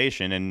decent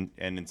ovation, and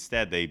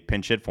instead they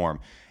pinch hit for him.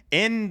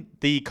 In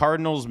the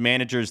Cardinals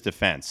manager's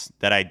defense,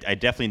 that I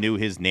definitely knew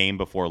his name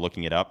before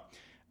looking it up,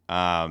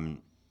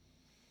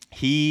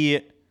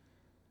 he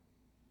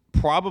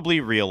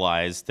probably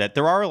realized that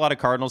there are a lot of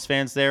Cardinals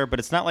fans there, but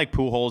it's not like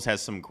Pujols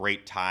has some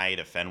great tie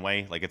to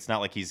Fenway. Like, it's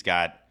not like he's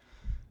got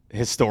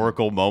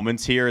historical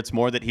moments here. It's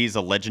more that he's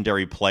a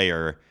legendary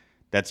player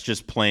that's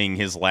just playing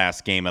his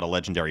last game at a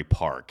legendary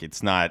park.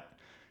 It's not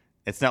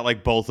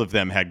like both of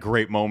them had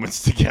great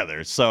moments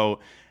together. So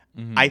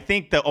I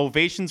think the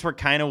ovations were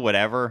kind of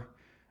whatever.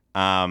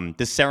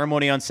 The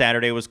ceremony on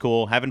Saturday was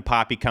cool. Having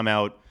Poppy come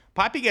out.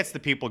 Poppy gets the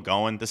people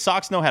going. The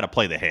Sox know how to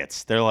play the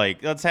hits. They're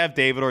like, let's have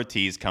David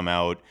Ortiz come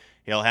out.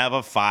 He'll have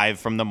a 5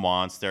 from the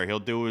Monster. He'll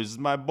do his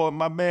my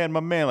man.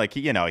 Like,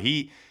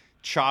 he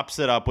chops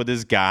it up with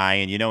his guy.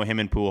 And him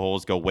and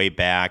Pujols go way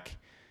back.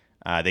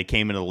 They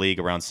came into the league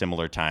around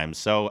similar times.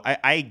 So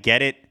I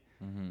get it.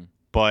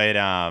 But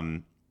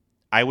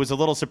I was a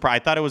little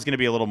surprised. I thought it was going to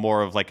be a little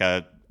more of like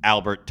a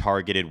Albert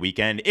targeted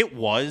weekend. It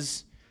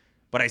was,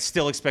 but I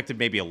still expected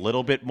maybe a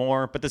little bit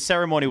more. But the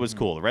ceremony was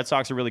cool. The Red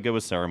Sox are really good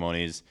with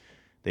ceremonies.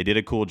 They did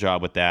a cool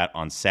job with that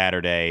on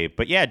Saturday.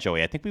 But yeah,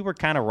 Joey, I think we were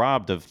kind of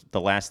robbed of the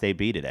last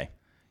AB today.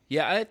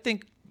 Yeah, I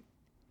think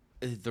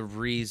the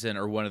reason,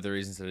 or one of the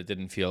reasons that it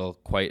didn't feel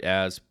quite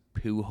as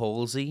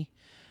Pujols-y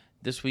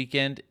this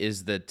weekend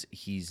is that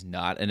he's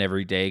not an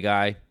everyday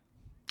guy,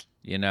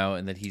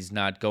 and that he's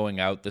not going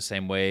out the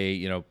same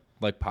way,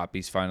 like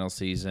Poppy's final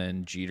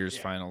season, Jeter's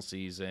final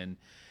season.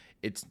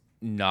 it's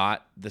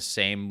not the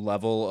same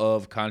level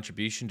of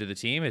contribution to the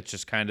team. It's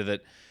just kind of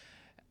that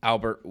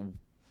Albert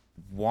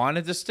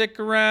wanted to stick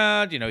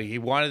around. He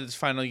wanted his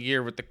final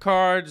year with the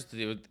Cards.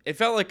 It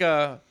felt like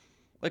a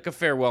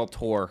farewell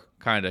tour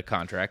kind of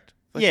contract.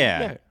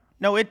 Yeah.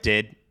 No, it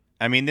did.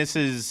 I mean,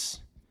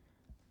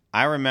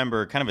 I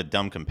remember kind of a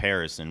dumb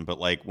comparison, but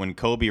like when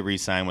Kobe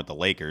re-signed with the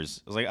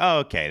Lakers, I was like, oh,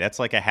 okay, that's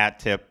like a hat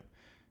tip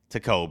to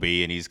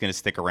Kobe, and he's going to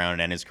stick around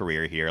and end his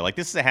career here. Like,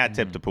 this is a hat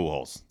tip to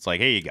Pujols. It's like,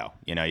 here you go.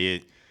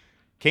 You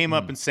came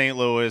up in St.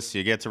 Louis,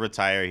 you get to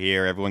retire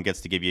here, everyone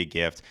gets to give you a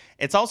gift.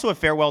 It's also a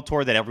farewell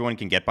tour that everyone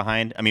can get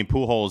behind. I mean,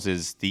 Pujols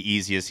is the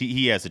easiest.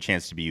 He has a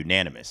chance to be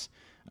unanimous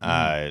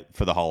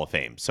for the Hall of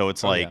Fame. So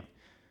it's I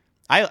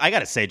got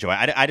to say, Joe,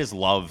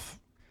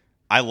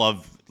 I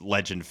love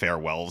legend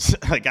farewells.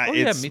 Me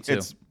too.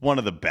 It's one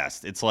of the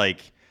best. It's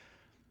like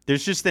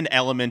there's just an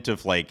element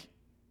of like,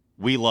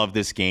 we love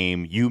this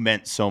game. You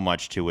meant so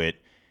much to it.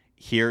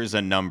 Here's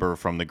a number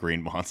from the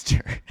Green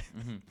Monster.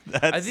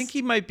 I think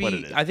he might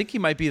be. I think he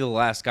might be the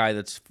last guy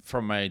that's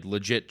from my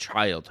legit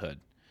childhood,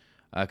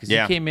 because he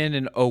came in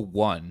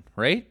 2001,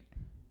 right?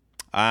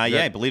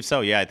 I believe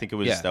so. Yeah, I think that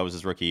was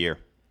his rookie year.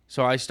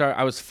 So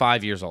I was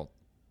 5 years old.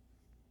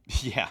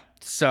 Yeah.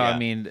 So I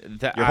mean,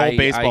 your whole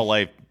baseball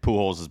life,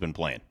 Pujols has been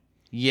playing.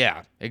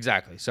 Yeah,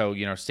 exactly. So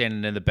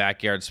standing in the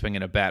backyard,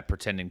 swinging a bat,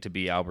 pretending to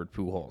be Albert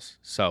Pujols.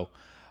 So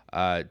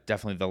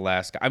definitely the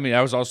last guy. I mean,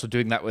 I was also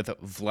doing that with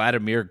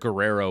Vladimir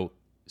Guerrero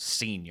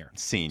Sr.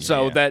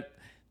 So that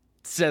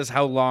says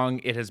how long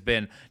it has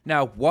been.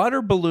 Now,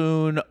 water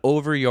balloon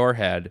over your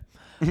head,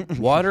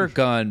 water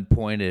gun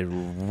pointed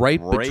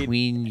right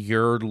between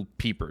your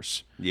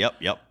peepers.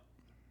 Yep.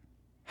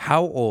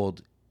 How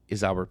old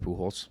is Albert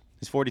Pujols?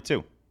 He's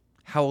 42.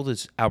 How old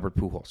is Albert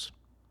Pujols?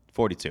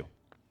 42.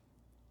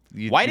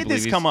 Why did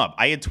this come up?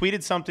 I had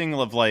tweeted something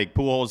of like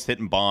Pujols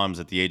hitting bombs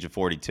at the age of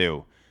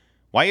 42.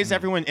 Why is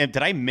everyone? Did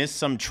I miss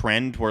some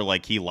trend where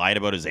like he lied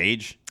about his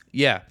age?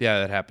 Yeah,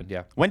 that happened.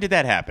 Yeah. When did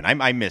that happen?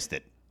 I missed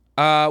it.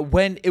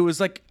 When it was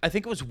like, I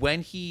think it was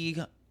when he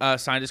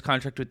signed his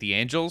contract with the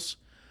Angels.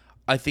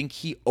 I think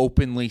he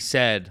openly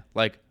said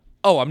like,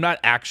 "Oh, I'm not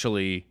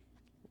actually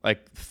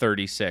like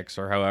 36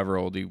 or however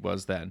old he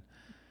was then."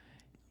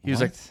 He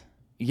was like,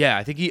 "Yeah,"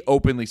 I think he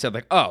openly said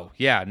like, "Oh,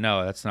 yeah,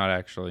 no, that's not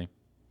actually,"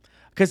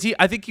 because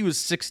I think he was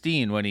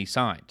 16 when he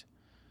signed.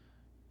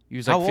 He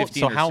was like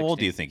 15. So or how 16. old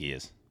do you think he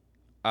is?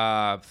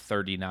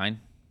 39.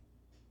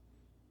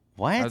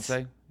 What? I'd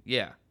say.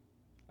 Yeah.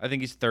 I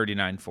think he's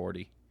 39,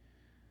 40.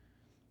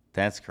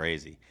 That's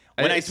crazy.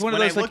 It's one of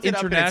those like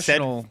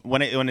international.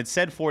 When it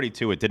said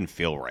 42, it didn't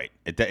feel right.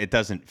 It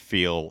doesn't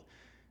feel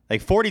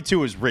like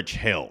 42 is Rich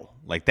Hill.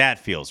 Like that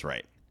feels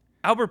right.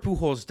 Albert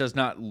Pujols does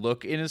not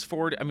look in his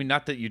 40. I mean,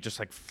 not that you just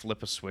like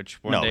flip a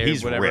switch one day. No,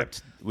 he's or whatever.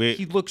 ripped.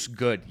 He looks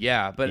good.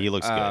 Yeah, but he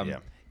looks good.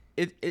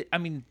 Yeah. I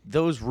mean,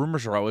 those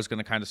rumors are always going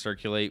to kind of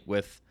circulate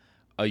with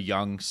a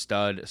young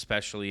stud,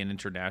 especially an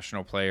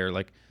international player.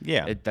 Like,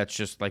 that's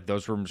just like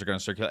those rumors are going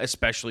to circulate,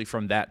 especially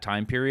from that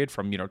time period,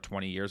 from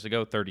 20 years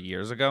ago, 30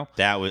 years ago.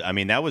 That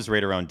was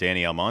right around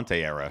Danny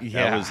Almonte era.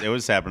 Yeah, it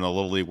was happening in the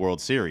Little League World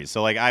Series.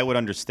 So like, I would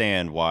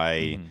understand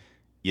why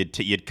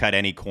you'd cut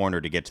any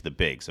corner to get to the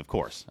bigs. Of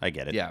course, I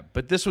get it. Yeah,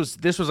 but this was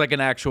like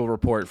an actual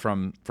report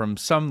from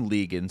some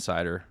league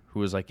insider who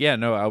was like, "Yeah,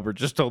 no, Albert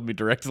just told me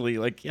directly.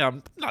 Like, yeah,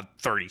 I'm not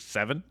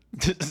 37."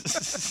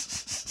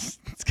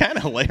 It's kind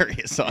of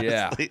hilarious, honestly.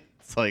 Yeah.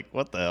 It's like,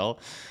 what the hell?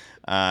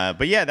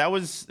 But yeah, that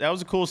was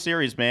a cool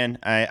series, man.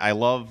 I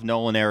love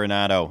Nolan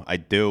Arenado. I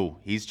do.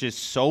 He's just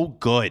so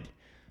good.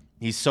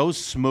 He's so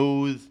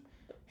smooth.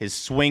 His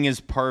swing is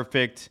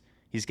perfect.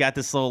 He's got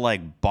this little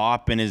like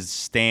bop in his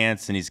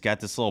stance, and he's got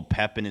this little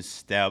pep in his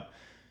step.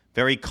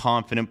 Very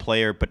confident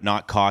player, but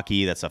not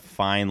cocky. That's a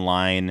fine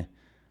line.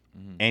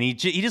 And he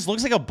just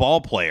looks like a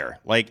ball player.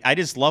 Like, I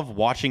just love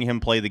watching him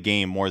play the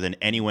game more than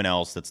anyone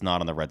else that's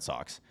not on the Red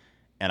Sox.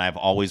 And I've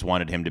always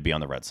wanted him to be on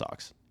the Red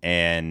Sox.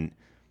 And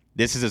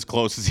this is as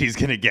close as he's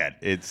going to get.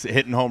 It's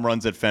hitting home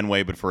runs at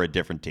Fenway, but for a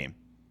different team.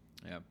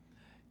 Yeah.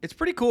 It's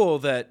pretty cool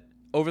that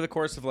over the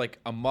course of like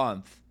a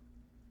month,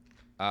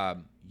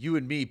 you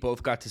and me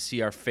both got to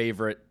see our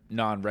favorite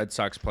non-Red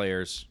Sox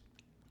players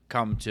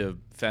come to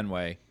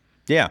Fenway.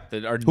 Yeah.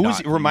 That are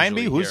remind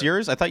me, who's here.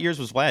 yours? I thought yours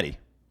was Vladdy.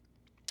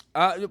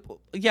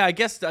 Yeah, I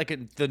guess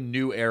like the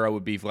new era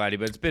would be Vladdy,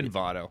 but it's been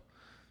Votto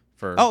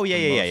for. Oh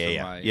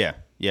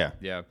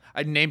yeah.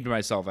 I named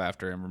myself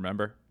after him.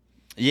 Remember?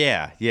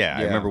 Yeah.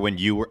 I remember when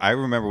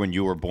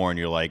you were born.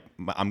 You're like,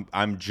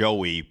 I'm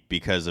Joey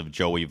because of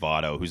Joey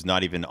Votto, who's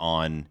not even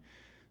on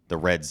the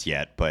Reds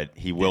yet, but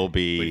he will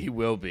be. But he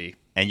will be.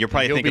 And you're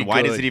probably thinking,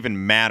 why does it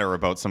even matter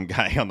about some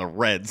guy on the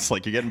Reds?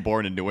 Like, you're getting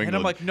born in New England. And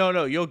I'm like,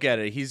 no, you'll get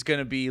it. He's going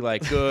to be,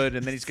 like, good,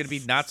 and then he's going to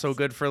be not so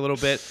good for a little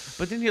bit,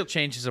 but then he'll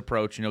change his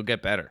approach, and he'll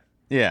get better.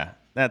 Yeah,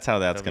 that's how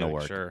that's going to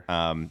work. Sure.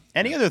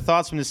 Any other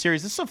thoughts from this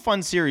series? This is a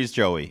fun series,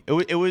 Joey.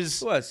 It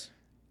was.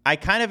 I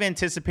kind of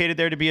anticipated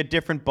there to be a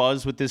different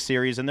buzz with this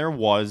series, and there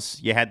was.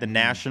 You had the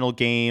national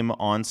game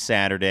on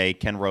Saturday.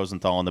 Ken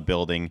Rosenthal in the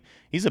building.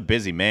 He's a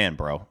busy man,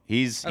 bro.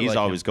 He's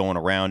always going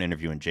around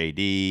interviewing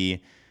JD,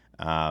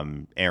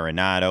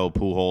 Arenado,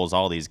 Pujols,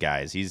 all these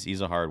guys.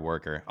 He's a hard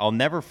worker. I'll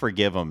never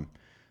forgive him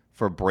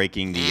for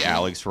breaking the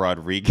Alex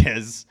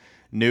Rodriguez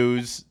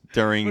news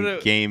during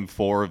Game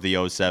 4 of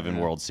the 07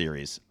 World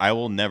Series. I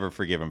will never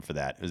forgive him for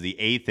that. It was the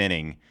 8th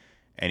inning.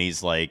 And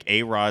he's like,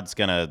 A-Rod's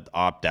going to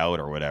opt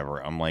out or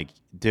whatever. I'm like,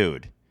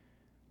 dude.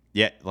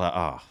 Yeah.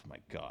 Oh, my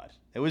God.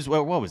 It was,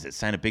 what was it?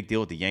 Sign a big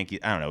deal with the Yankees?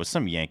 I don't know. It was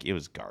some Yankee. It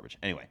was garbage.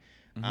 Anyway.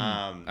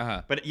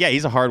 But, yeah,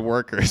 he's a hard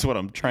worker is what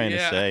I'm trying to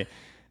say.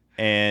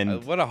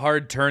 And what a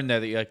hard turn there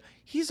that you're like,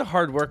 he's a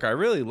hard worker. I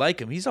really like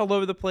him. He's all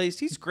over the place.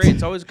 He's great.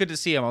 It's always good to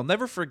see him. I'll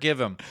never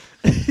forgive him.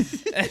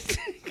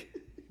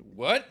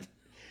 What?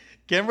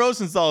 Ken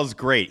Rosenthal is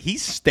great. He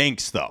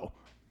stinks, though.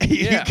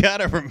 You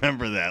gotta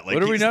remember that. Like,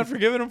 what are we not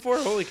forgiving him for?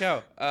 Holy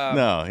cow!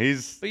 No,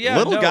 he's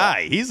little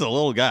guy. He's a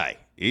little guy.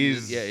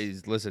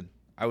 Listen,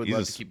 I would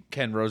love to keep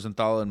Ken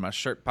Rosenthal in my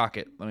shirt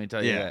pocket. Let me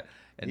tell you that,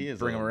 and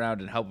bring him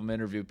around and help him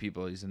interview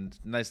people. He's a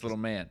nice little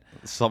man.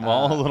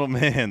 Small little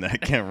man,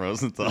 that Ken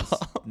Rosenthal.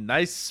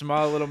 Nice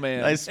small little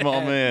man. Nice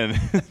small man.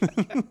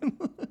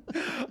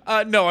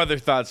 No other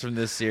thoughts from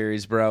this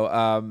series, bro.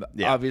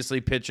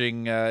 Obviously,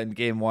 pitching in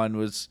Game 1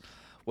 was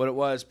what it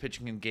was.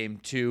 Pitching in Game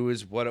 2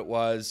 is what it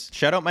was.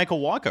 Shout out Michael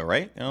Wacha,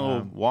 right?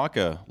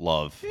 Wacha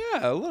love.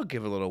 Yeah,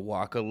 give a little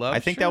Wacha love. I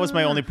think that was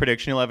my only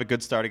prediction. He'll have a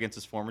good start against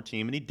his former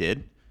team, and he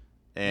did.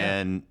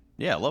 And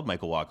I love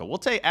Michael Wacha. We'll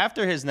take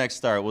after his next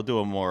start. We'll do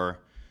a more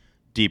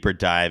deeper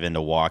dive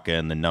into Wacha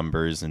and the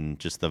numbers and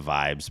just the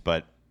vibes.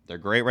 But they're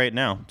great right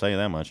now. I'll tell you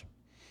that much.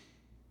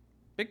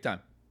 Big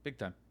time.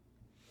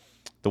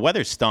 The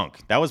weather stunk.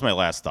 That was my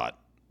last thought.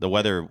 The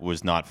weather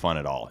was not fun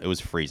at all. It was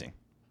freezing.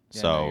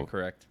 Yeah, so you're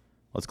correct.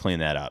 Let's clean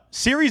that up.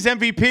 Series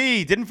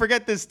MVP. Didn't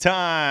forget this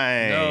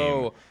time.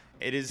 No.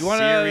 It is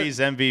Series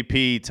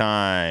MVP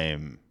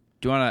time.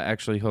 Do you want to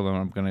actually hold on?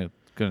 I'm gonna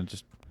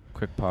just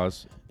quick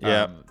pause.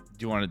 Yeah.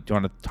 Do you want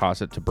to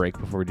toss it to break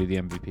before we do the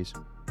MVPs?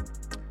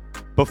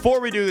 Before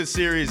we do the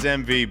Series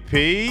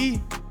MVP,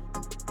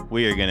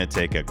 we are gonna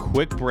take a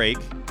quick break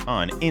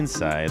on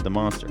Inside the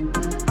Monster.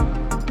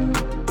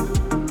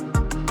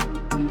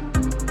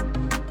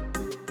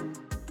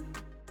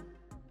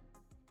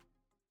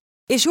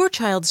 Is your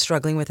child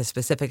struggling with a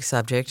specific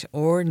subject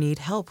or need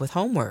help with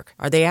homework?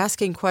 Are they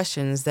asking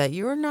questions that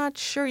you're not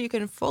sure you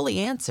can fully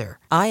answer?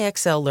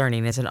 IXL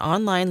Learning is an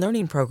online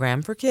learning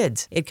program for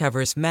kids. It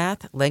covers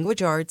math,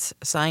 language arts,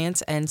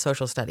 science, and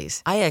social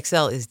studies.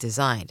 IXL is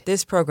designed.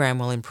 This program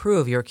will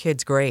improve your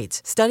kids'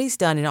 grades. Studies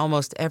done in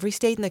almost every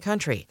state in the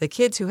country. The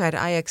kids who had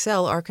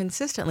IXL are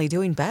consistently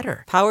doing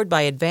better. Powered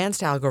by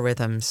advanced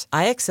algorithms,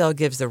 IXL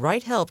gives the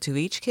right help to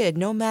each kid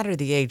no matter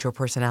the age or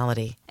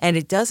personality. And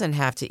it doesn't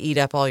have to eat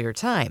up all your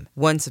time.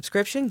 One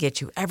subscription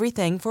gets you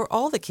everything for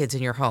all the kids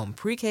in your home,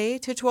 pre-K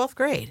to 12th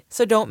grade.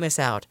 So don't miss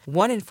out.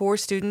 1 in 4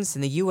 students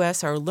in the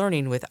U.S. are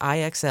learning with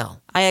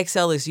IXL.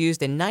 IXL is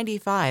used in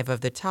 95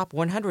 of the top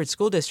 100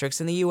 school districts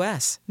in the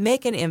U.S.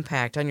 Make an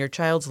impact on your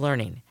child's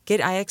learning.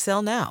 Get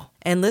IXL now.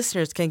 And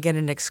listeners can get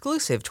an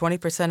exclusive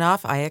 20%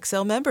 off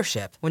IXL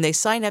membership when they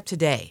sign up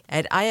today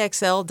at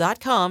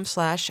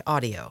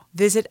IXL.com/audio.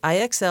 Visit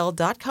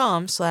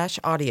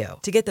IXL.com/audio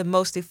to get the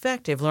most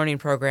effective learning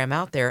program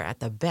out there at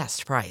the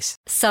best price.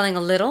 Selling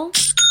a little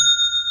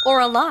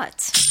or a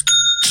lot?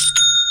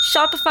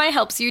 Shopify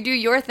helps you do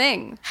your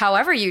thing,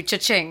 however you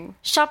cha-ching.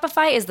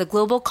 Shopify is the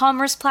global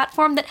commerce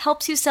platform that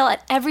helps you sell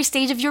at every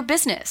stage of your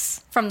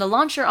business. From the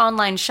launch your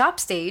online shop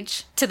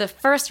stage, to the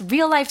first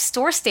real-life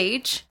store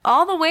stage,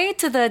 all the way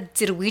to the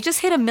did we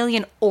just hit 1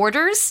 million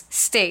orders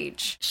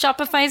stage.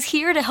 Shopify is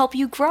here to help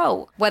you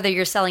grow. Whether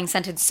you're selling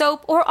scented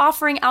soap or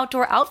offering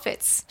outdoor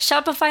outfits,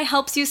 Shopify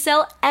helps you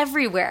sell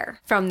everywhere.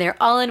 From their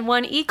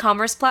all-in-one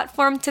e-commerce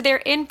platform to their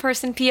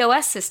in-person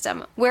POS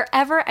system,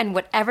 wherever and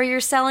whatever you're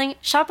selling,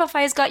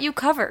 Shopify's got you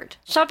covered.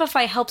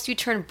 Shopify helps you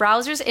turn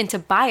browsers into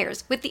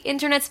buyers with the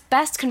internet's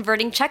best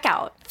converting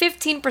checkout.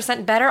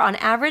 15% better on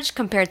average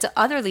compared to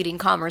other leading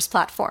commerce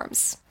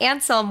platforms.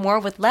 And sell more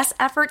with less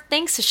effort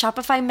thanks to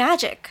Shopify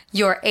Magic,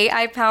 your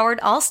AI-powered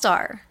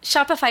all-star.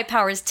 Shopify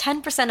powers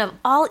 10% of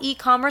all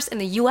e-commerce in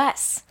the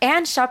U.S.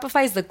 And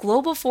Shopify is the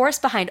global force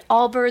behind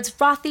Allbirds,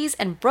 Rothy's,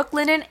 and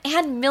Brooklinen,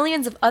 and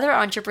millions of other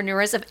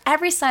entrepreneurs of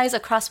every size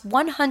across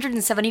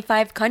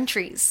 175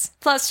 countries.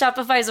 Plus,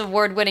 Shopify's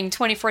award-winning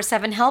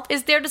 24/7 help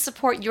is there to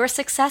support your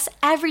success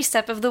every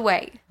step of the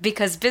way.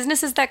 Because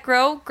businesses that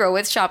grow, grow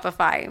with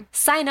Shopify.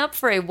 Sign up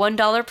for a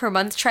 $1 per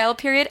month trial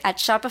period at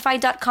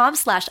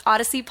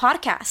shopify.com/Odyssey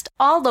Podcast,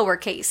 all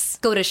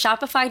lowercase. Go to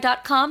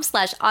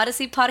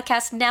shopify.com/Odyssey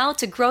Podcast now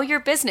to grow your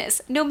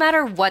business, no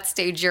matter what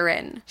stage you're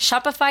in.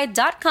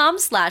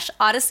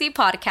 Shopify.com/Odyssey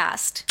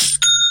Podcast.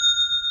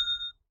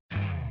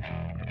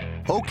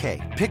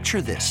 Okay,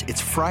 picture this.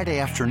 It's Friday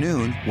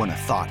afternoon when a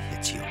thought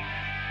hits you.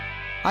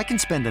 I can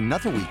spend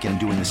another weekend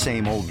doing the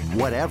same old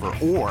whatever,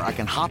 or I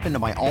can hop into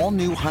my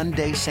all-new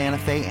Hyundai Santa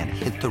Fe and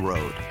hit the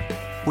road.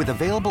 With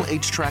available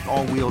H-Track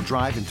all-wheel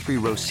drive and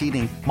 3-row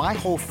seating, my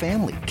whole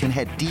family can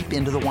head deep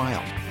into the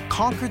wild.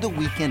 Conquer the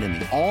weekend in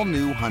the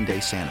all-new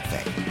Hyundai Santa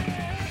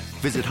Fe.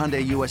 Visit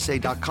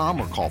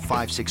HyundaiUSA.com or call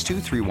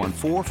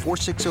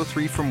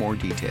 562-314-4603 for more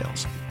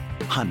details.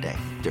 Hyundai,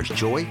 there's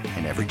joy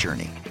in every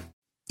journey.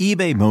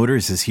 eBay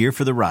Motors is here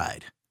for the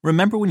ride.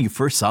 Remember when you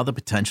first saw the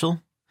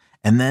potential?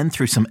 And then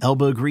through some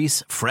elbow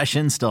grease, fresh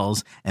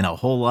installs, and a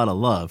whole lot of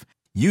love,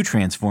 you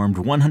transformed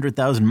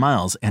 100,000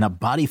 miles and a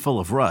body full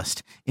of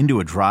rust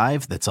into a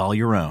drive that's all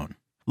your own.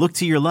 Look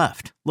to your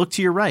left. Look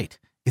to your right.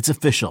 It's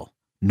official.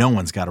 No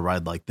one's got a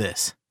ride like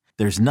this.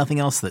 There's nothing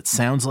else that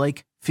sounds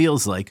like,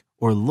 feels like,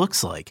 or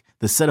looks like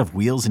the set of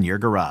wheels in your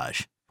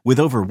garage. With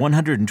over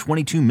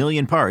 122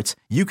 million parts,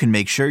 you can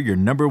make sure your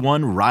number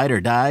one ride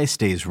or die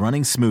stays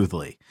running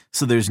smoothly,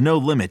 so there's no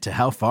limit to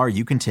how far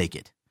you can take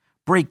it.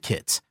 Brake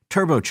kits,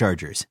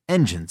 turbochargers,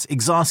 engines,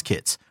 exhaust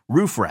kits,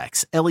 roof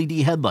racks, LED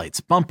headlights,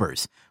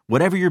 bumpers,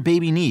 whatever your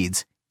baby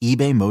needs,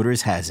 eBay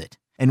Motors has it.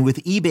 And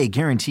with eBay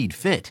Guaranteed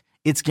Fit,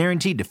 it's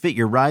guaranteed to fit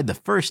your ride the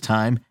first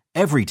time,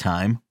 every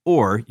time,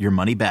 or your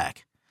money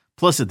back.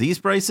 Plus at these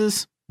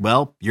prices,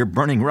 well, you're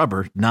burning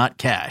rubber, not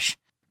cash.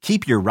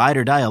 Keep your ride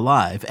or die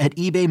alive at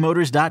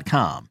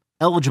ebaymotors.com.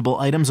 Eligible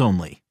items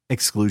only.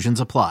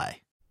 Exclusions apply.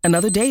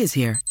 Another day is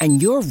here,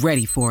 and you're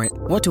ready for it.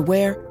 What to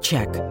wear?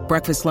 Check.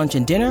 Breakfast, lunch,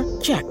 and dinner?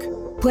 Check.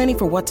 Planning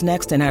for what's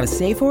next and how to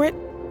save for it?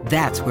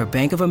 That's where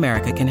Bank of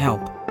America can help.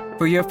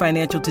 For your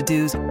financial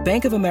to-dos,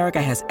 Bank of America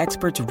has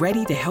experts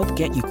ready to help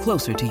get you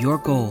closer to your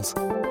goals.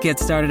 Get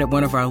started at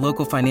one of our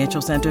local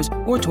financial centers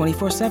or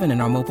 24/7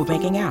 in our mobile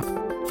banking app.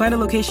 Find a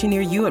location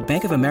near you at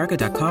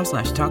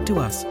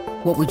bankofamerica.com/talktous.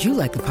 What would you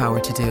like the power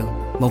to do?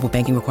 Mobile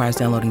banking requires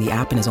downloading the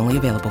app and is only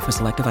available for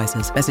select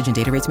devices. Message and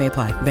data rates may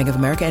apply. Bank of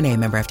America NA,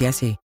 member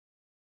FDIC.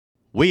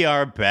 We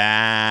are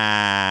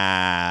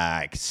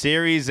back.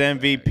 Series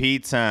MVP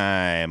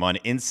time on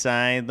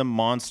Inside the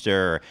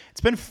Monster. It's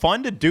been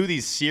fun to do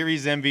these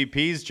series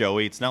MVPs,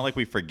 Joey. It's not like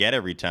we forget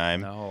every time.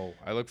 No,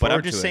 I look forward to it. But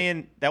I'm just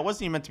saying, that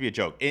wasn't even meant to be a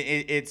joke.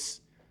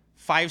 It's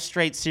 5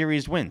 straight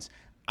series wins.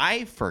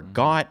 I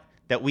forgot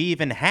that we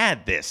even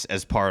had this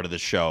as part of the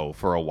show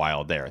for a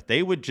while there.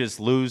 They would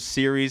just lose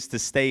series to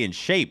stay in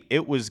shape.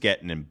 It was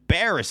getting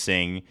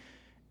embarrassing,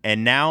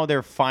 and now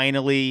they're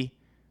finally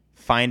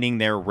finding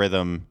their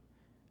rhythm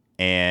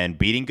and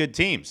beating good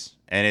teams.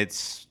 And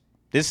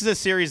this is a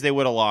series they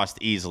would have lost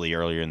easily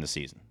earlier in the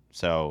season.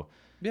 So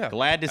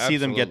glad to see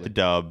them get the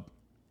dub.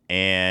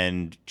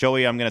 And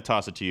Joey, I'm going to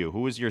toss it to you. Who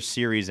was your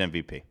series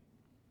MVP?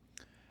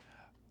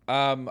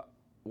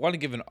 Want to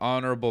give an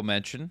honorable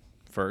mention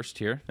first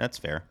here. That's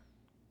fair.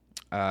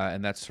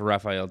 And that's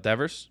Rafael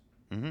Devers.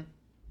 Mm-hmm.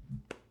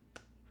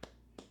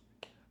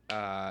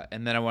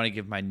 And then I want to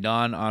give my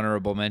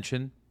non-honorable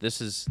mention.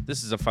 This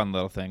is a fun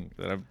little thing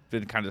that I've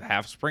been kind of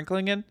half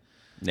sprinkling in.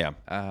 Yeah.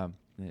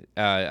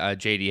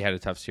 JD had a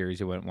tough series.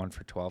 He went 1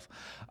 for 12.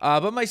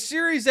 But my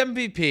series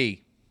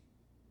MVP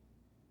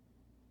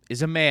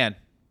is a man.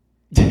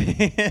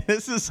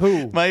 This is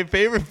my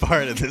favorite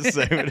part of this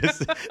segment.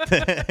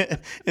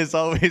 Is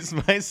always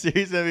my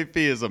series MVP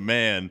is a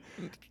man.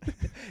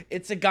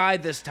 It's a guy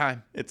this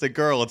time. It's a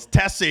girl. It's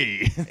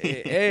Tessie.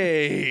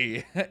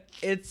 Hey,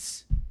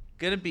 it's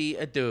gonna be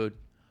a dude.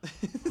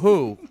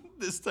 Who?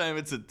 This time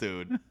it's a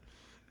dude.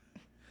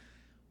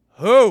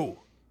 Who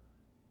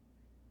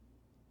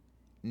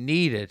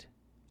needed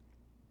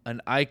an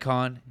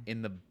icon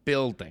in the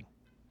building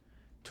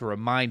to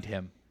remind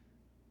him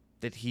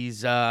that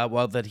he's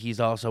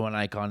also an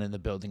icon in the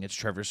building. It's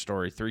Trevor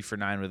Story, 3 for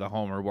 9 with a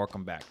homer.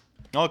 Welcome back.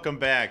 Welcome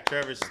back,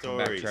 Trevor Story.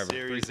 Welcome back, Trevor.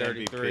 Series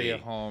 333, MVP. a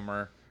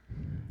homer.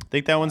 I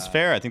think that one's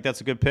fair. I think that's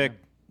a good pick.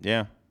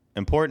 Yeah.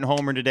 Important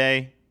homer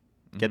today.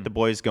 Get the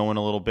boys going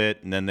a little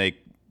bit, and then they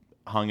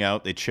hung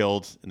out, they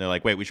chilled, and they're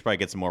like, wait, we should probably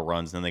get some more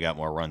runs. And then they got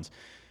more runs.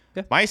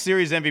 Yeah. My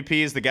series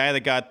MVP is the guy that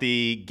got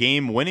the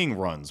game-winning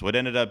runs, what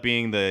ended up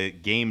being the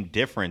game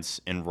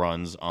difference in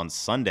runs on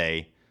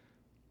Sunday.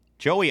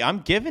 Joey,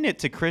 I'm giving it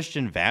to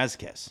Christian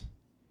Vasquez.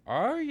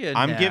 Are you?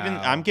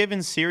 I'm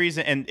giving series,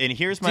 and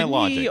here's my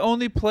logic. Didn't he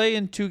only play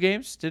in 2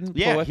 games?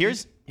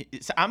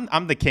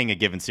 I'm the king of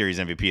giving series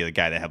MVP to the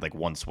guy that had like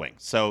 1 swing.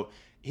 So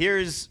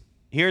here's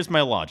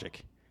my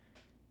logic.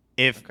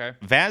 If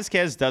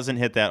Vasquez doesn't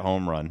hit that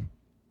home run,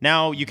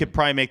 now you could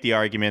probably make the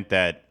argument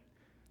that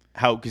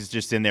Houck is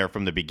just in there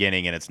from the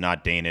beginning and it's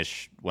not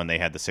Danish when they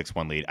had the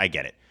 6-1 lead. I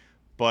get it.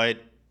 But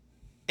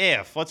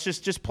let's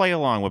just play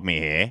along with me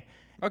here.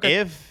 Okay.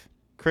 If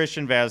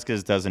Christian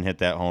Vasquez doesn't hit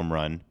that home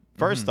run,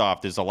 first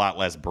off, there's a lot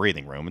less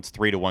breathing room. It's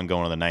 3-1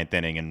 going to the 9th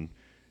inning, and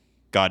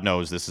God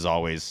knows this is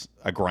always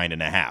a grind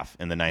and a half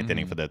in the 9th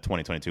inning for the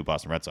 2022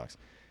 Boston Red Sox.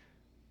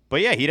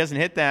 But yeah, he doesn't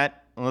hit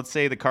that. Let's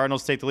say the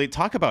Cardinals take the lead.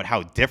 Talk about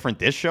how different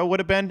this show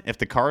would have been if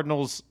the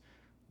Cardinals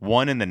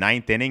won in the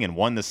 9th inning and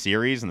won the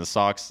series, and the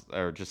Sox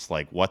are just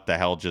like, what the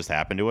hell just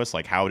happened to us?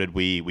 Like, how did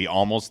we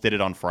almost did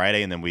it on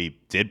Friday, and then we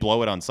did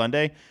blow it on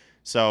Sunday?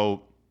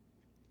 So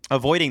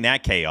avoiding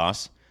that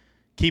chaos,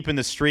 keeping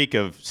the streak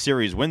of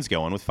series wins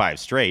going with 5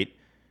 straight,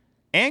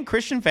 and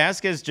Christian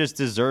Vasquez just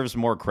deserves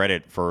more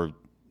credit for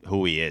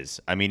who he is.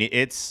 I mean,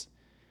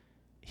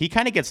 he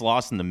kind of gets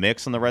lost in the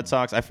mix on the Red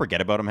Sox. I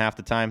forget about him half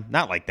the time.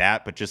 Not like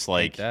that, but just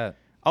like that.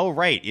 Oh,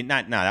 right.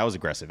 That was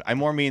aggressive. I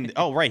more mean,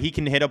 oh, right, he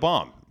can hit a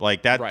bomb.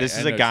 Like that. Right, This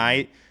is a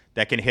guy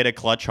that can hit a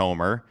clutch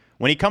homer.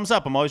 When he comes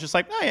up, I'm always just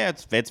like, oh, yeah,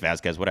 it's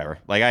Vasquez, whatever.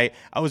 Like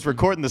I was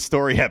recording the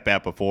story at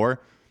bat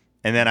before,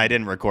 and then I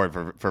didn't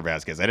record for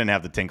Vasquez. I didn't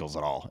have the tinkles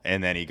at all.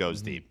 And then he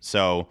goes deep.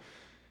 So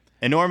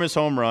enormous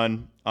home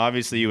run.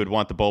 Obviously, you would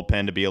want the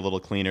bullpen to be a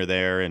little cleaner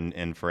there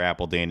and for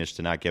Apple Danish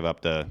to not give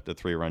up the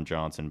 3-run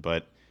Johnson.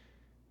 But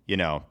you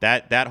know,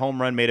 that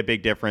home run made a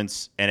big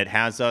difference, and it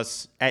has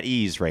us at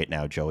ease right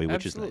now, Joey,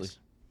 which Absolutely. is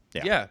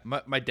nice. Yeah.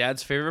 My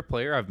dad's favorite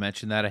player. I've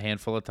mentioned that a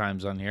handful of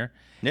times on here.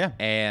 Yeah.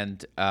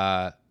 And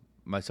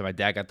my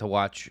dad got to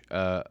watch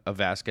a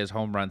Vasquez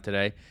home run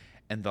today.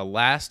 And the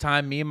last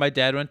time me and my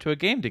dad went to a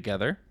game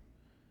together,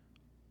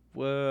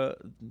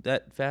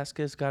 that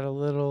Vasquez got a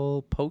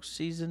little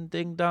postseason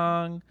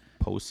ding-dong.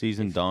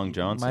 Postseason Dong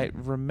Johnson. Might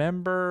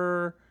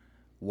remember...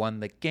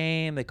 won the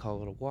game. They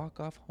call it a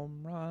walk-off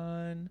home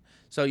run.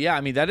 So, yeah,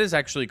 I mean, that is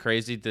actually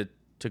crazy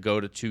to go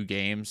to 2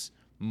 games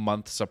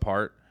months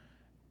apart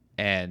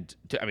and,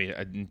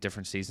 in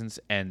different seasons,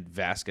 and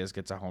Vasquez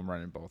gets a home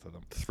run in both of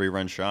them.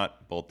 3-run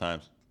shot both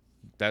times.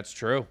 That's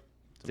true.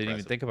 Didn't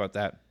even think about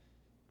that.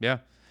 Yeah.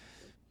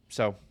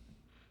 So,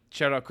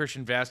 shout out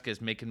Christian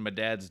Vasquez making my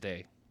dad's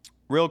day.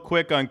 Real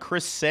quick on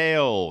Chris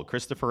Sale.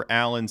 Christopher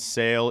Allen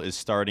Sale is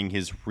starting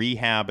his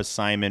rehab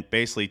assignment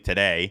basically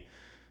today.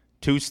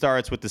 2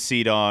 starts with the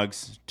Sea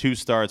Dogs, 2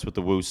 starts with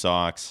the Woo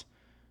Sox.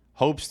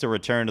 Hopes to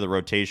return to the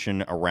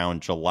rotation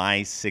around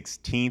July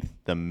 16th,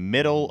 the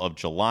middle of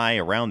July,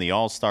 around the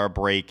All-Star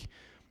break.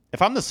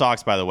 If I'm the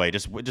Sox, by the way,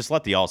 just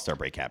let the All-Star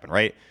break happen,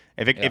 right?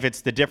 If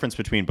it's the difference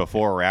between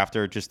before or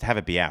after, just have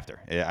it be after.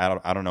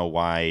 I don't know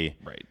why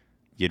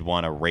you'd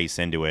want to race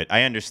into it.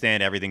 I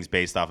understand everything's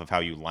based off of how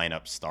you line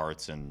up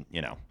starts and,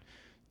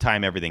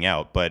 time everything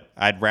out, but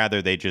I'd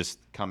rather they just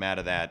come out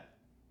of that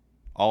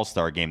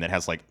All-Star game that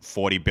has like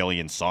 40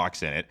 billion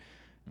Sox in it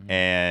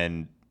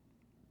and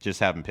just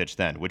have them pitch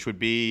then, which would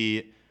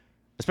be,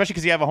 especially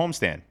because you have a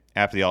homestand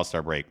after the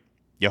All-Star break.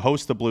 You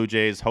host the Blue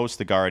Jays, host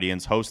the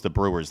Guardians, host the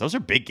Brewers. Those are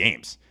big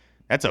games.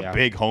 That's a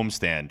big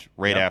homestand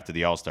right after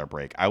the All-Star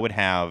break. I would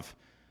have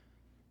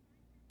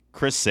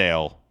Chris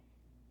Sale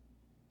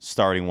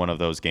starting one of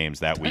those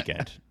games that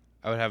weekend.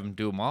 I would have him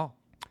do them all.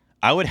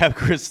 I would have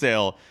Chris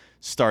Sale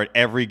start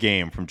every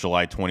game from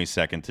July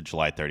 22nd to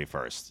July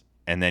 31st.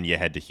 And then you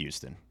head to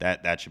Houston.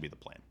 That should be the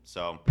plan.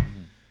 So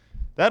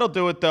that'll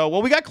do it, though.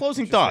 Well, we got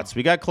closing thoughts.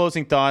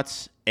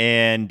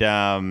 And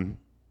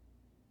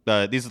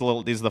these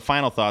are the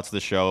final thoughts of the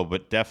show.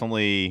 But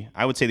definitely,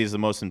 I would say these are the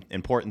most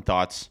important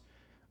thoughts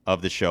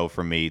of the show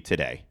for me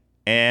today.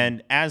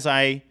 And as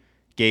I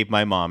gave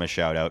my mom a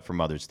shout out for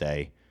Mother's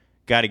Day,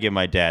 got to give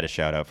my dad a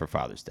shout out for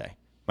Father's Day.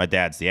 My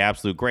dad's the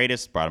absolute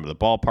greatest. Brought him to the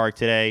ballpark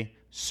today.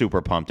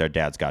 Super pumped our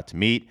dads got to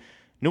meet.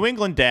 New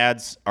England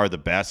dads are the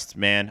best,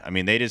 man. I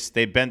mean,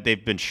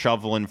 they've been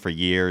shoveling for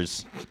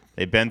years.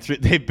 They've been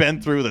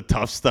through the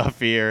tough stuff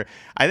here.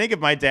 I think if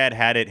my dad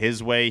had it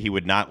his way, he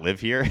would not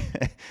live here.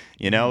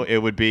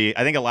 It would be.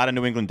 I think a lot of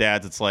New England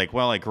dads, it's like,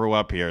 well, I grew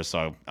up here,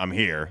 so I'm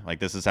here. Like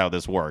this is how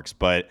this works.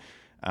 But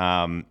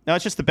no,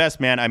 it's just the best,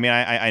 man. I mean,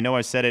 I know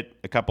I said it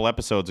a couple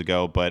episodes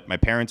ago, but my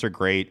parents are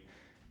great,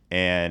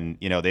 and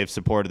they've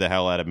supported the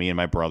hell out of me and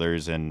my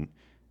brothers, and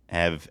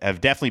have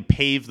definitely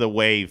paved the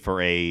way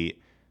for a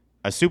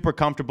super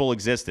comfortable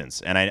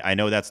existence. And I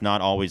know that's not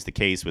always the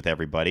case with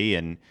everybody.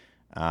 And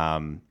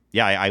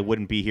I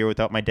wouldn't be here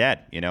without my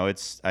dad.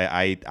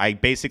 I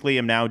basically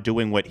am now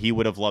doing what he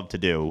would have loved to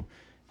do.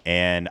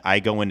 And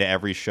I go into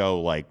every show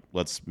like,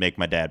 let's make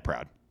my dad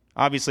proud.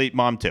 Obviously,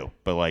 mom too.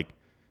 But like,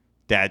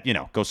 dad,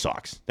 go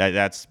Sox.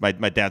 That's my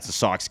dad's a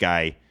Sox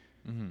guy.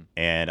 Mm-hmm.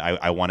 And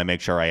I want to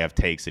make sure I have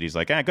takes that he's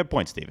like, good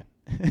point, Steven.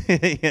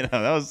 That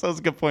was a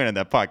good point on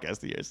that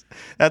podcast of yours.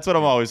 That's what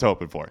I'm always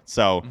hoping for.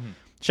 So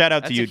shout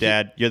out to you,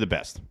 Dad. You're the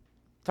best.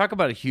 Talk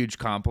about a huge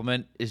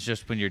compliment is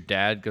just when your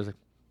dad goes like,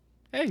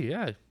 hey,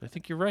 yeah, I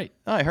think you're right.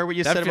 Oh, I heard what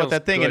you said about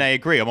that thing, and I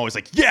agree. I'm always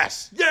like,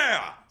 yes,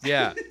 yeah.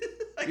 Yeah.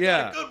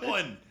 Yeah. Good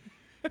one.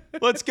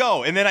 Let's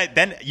go. And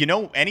then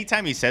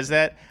anytime he says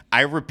that,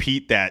 I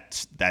repeat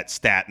that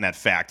stat and that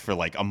fact for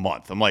like a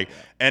month. I'm like,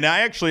 and I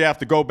actually have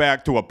to go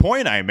back to a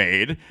point I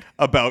made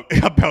about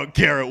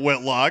Garrett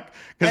Whitlock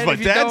because my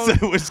dad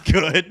said it was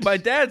good. My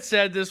dad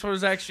said this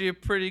was actually a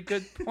pretty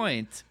good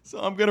point. So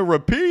I'm going to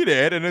repeat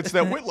it, and it's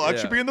that Whitlock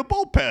should be in the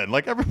bullpen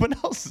like everyone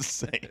else is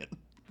saying.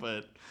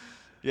 But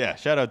yeah,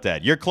 shout out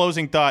Dad. Your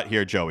closing thought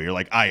here, Joey. You're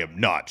like, I am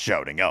not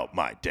shouting out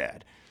my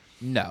dad.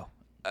 No.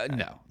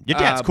 No. Your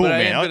dad's cool,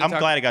 man. I'm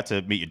glad I got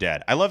to meet your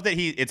dad. I love that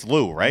it's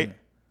Lou, right?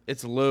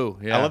 It's Lou,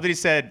 yeah. I love that he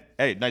said,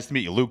 hey, nice to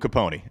meet you, Lou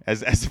Capone,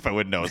 as if I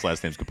wouldn't know his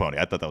last name's Capone.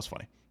 I thought that was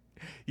funny.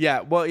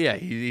 Yeah, well, yeah,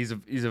 he's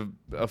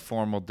a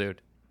formal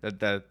dude.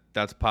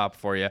 That's pop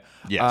for you.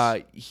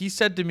 Yes. He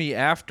said to me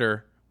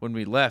after, when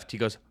we left, he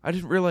goes, I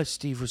didn't realize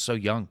Steve was so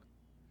young.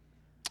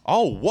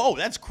 Oh, whoa,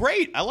 that's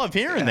great. I love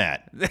hearing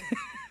that.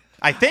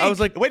 I think. I was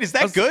like, wait, is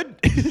that good?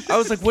 I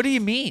was like, what do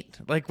you mean?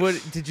 Like,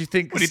 what did you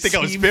think? What do you think I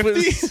was Steve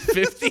 50?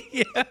 50?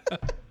 Yeah.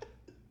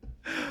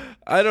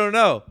 I don't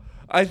know.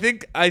 I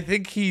think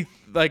he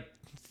like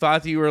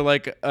thought that you were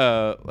like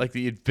that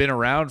you'd been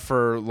around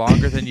for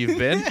longer than you've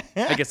been.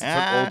 I guess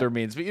that's what older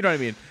means, but you know what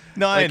I mean.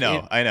 No, like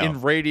I know.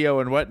 In radio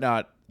and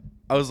whatnot,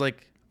 I was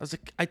like,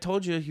 I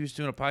told you he was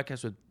doing a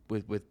podcast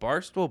with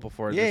Barstool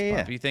before this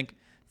month. Do you think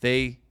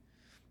they?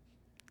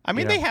 I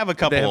mean, they have a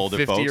couple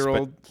older folks,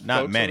 but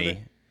not folks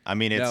many. I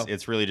mean,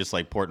 it's really just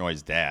like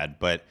Portnoy's dad,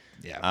 but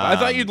yeah. I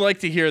thought you'd like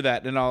to hear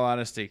that. In all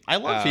honesty, I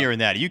love hearing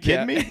that. Are you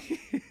kidding me?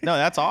 No,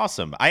 that's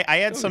awesome. I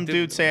had some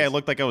dude say I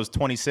looked like I was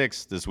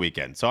 26 this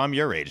weekend, so I'm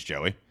your age,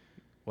 Joey.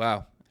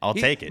 Wow, I'll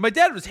take it. My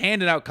dad was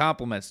handing out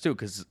compliments too,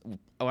 because when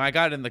I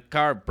got in the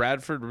car,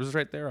 Bradford was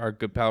right there. Our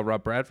good pal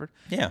Rob Bradford.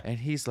 Yeah, and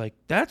he's like,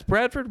 "That's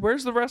Bradford.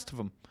 Where's the rest of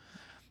them?"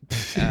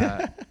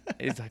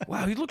 He's like,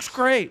 "Wow, he looks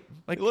great.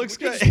 Like, he looks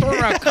great.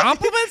 Throwing around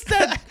compliments.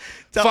 That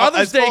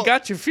Father's Day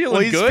got you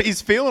feeling good.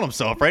 He's feeling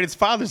himself, right? It's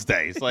Father's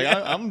Day. It's like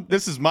I'm.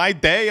 This is my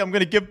day. I'm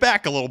going to give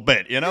back a little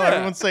bit. You know,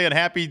 everyone's saying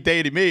Happy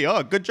Day to me.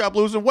 Oh, good job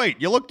losing weight.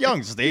 You look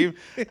young, Steve.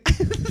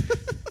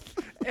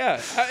 Yeah,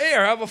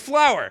 here, have a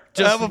flower.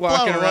 Just have a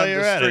walking flower around while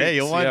you're at it. Hey,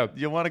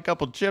 streets. you want a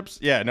couple chips?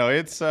 Yeah, no,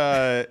 it's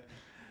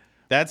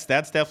that's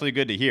definitely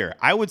good to hear.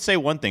 I would say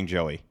one thing,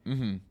 Joey,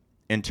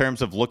 in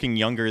terms of looking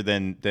younger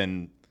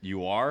than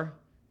you are.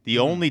 The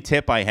only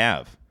tip I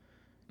have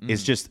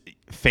is just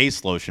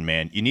face lotion,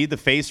 man. You need the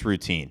face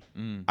routine.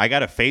 I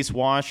got a face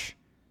wash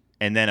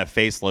and then a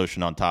face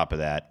lotion on top of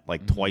that,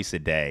 like twice a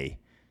day.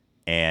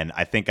 And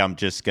I think I'm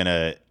just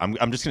gonna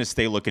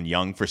stay looking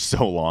young for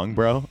so long,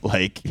 bro.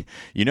 Like,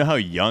 you know how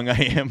young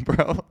I am,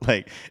 bro?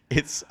 Like,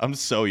 I'm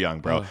so young,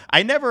 bro.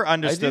 I never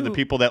understood the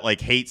people that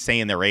like hate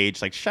saying their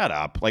age. Like, shut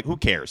up. Like, who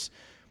cares?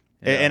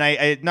 Yeah. And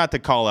I not to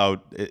call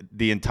out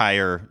the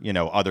entire,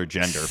 other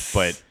gender,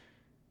 but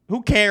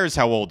who cares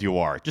how old you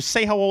are? Just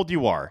say how old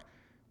you are.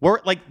 We're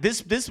like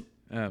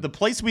the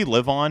place we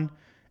live on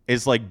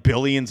is like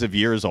billions of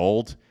years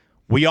old.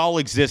 We all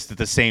exist at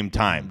the same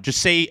time.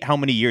 Just say how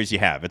many years you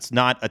have. It's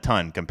not a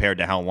ton compared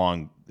to how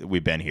long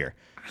we've been here.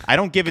 I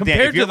don't give a damn.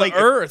 Compared to the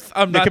Earth,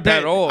 I'm not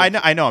that old. I know.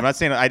 I'm not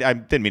saying. I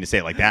didn't mean to say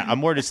it like that. I'm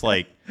more just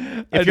like,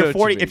 if you're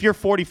 40, if you're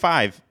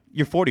 45,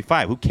 you're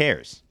 45. Who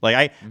cares?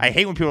 Like I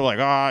hate when people are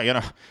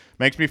like,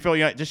 makes me feel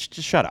young. Just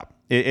shut up.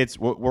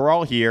 We're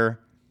all here.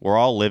 We're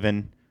all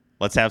living.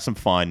 Let's have some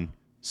fun.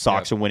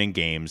 Sox are winning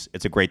games.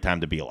 It's a great time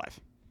to be alive.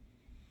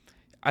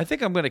 I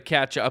think I'm going to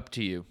catch up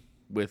to you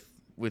with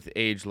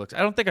age looks. I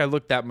don't think I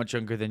look that much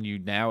younger than you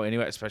now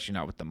anyway, especially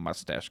not with the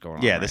mustache going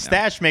on. Yeah, the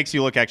stash makes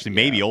you look actually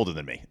maybe older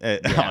than me,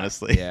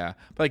 honestly. Yeah.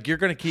 But like, you're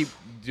going to keep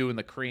doing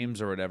the creams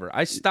or whatever.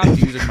 I stopped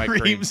using my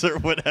creams or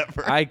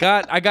whatever. I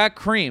got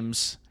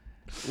creams.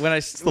 When I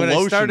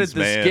started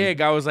this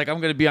gig, I was like,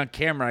 I'm going to be on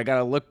camera. I got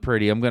to look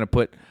pretty. I'm going to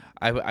put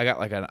I got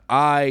like an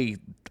eye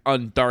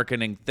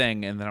undarkening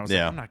thing, and then I was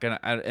like, I'm not going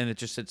to, and it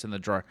just sits in the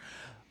drawer.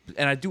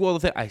 And I do all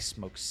of it. I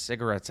smoke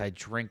cigarettes. I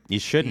drink You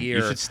shouldn't. beer.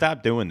 You should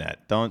stop doing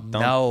that. Don't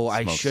No,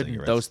 I smoke shouldn't.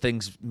 cigarettes. Those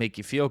things make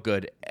you feel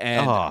good.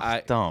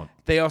 And don't.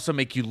 They also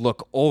make you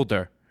look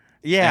older.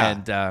 Yeah.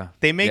 And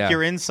they make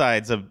your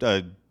insides a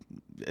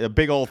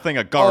big old thing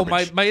of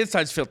garbage. Oh, my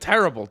insides feel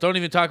terrible. Don't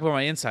even talk about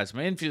my insides.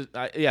 My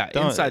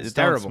insides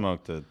terrible.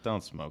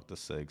 Don't smoke the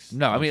cigs.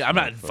 No, I mean, I'm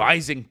not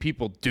advising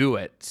people do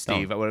it,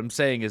 Steve. What I'm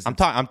saying is I'm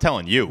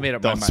telling you,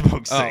 don't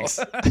smoke cigs.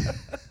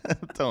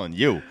 I'm telling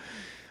you.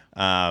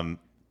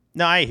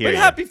 No, I hear you.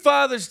 But happy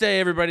Father's Day,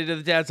 everybody, to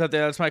the dads out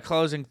there. That's my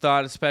closing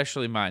thought,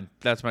 especially mine.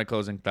 That's my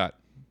closing thought.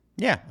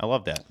 Yeah, I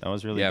love that. That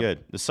was really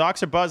good. The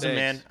Sox are buzzing,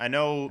 man. I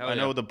know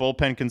the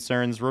bullpen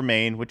concerns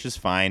remain, which is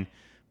fine,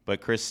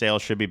 but Chris Sale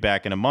should be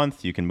back in a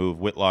month. You can move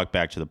Whitlock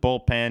back to the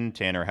bullpen.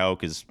 Tanner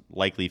Houck is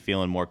likely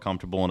feeling more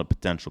comfortable in a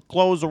potential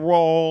closer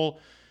role.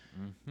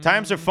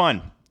 Times are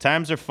fun,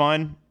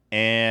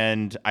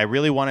 and I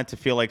really want it to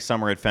feel like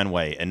summer at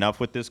Fenway. Enough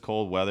with this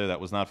cold weather.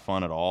 That was not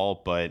fun at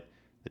all, but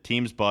the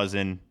team's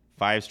buzzing.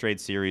 5 straight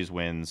series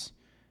wins,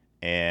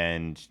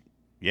 and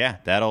yeah,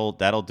 that'll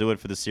do it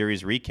for the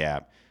series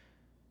recap.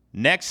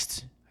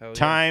 Next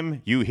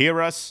time you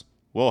hear us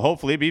will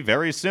hopefully be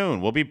very soon.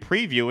 We'll be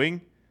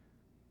previewing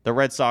the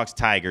Red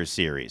Sox-Tigers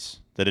series.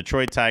 The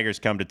Detroit Tigers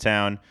come to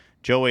town.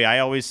 Joey, I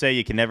always say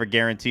you can never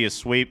guarantee a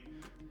sweep,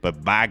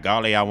 but by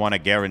golly, I want to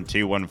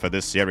guarantee one for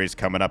this series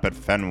coming up at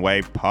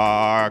Fenway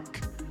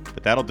Park.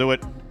 But that'll do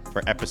it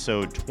for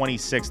episode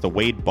 26, the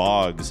Wade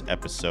Boggs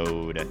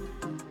episode.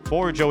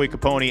 For Joey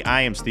Capone,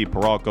 I am Steve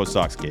Peralt. Go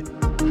Sox, kid.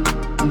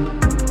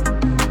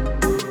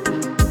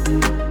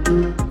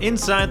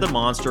 Inside the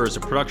Monster is a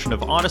production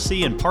of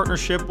Odyssey in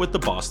partnership with the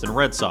Boston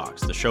Red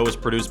Sox. The show is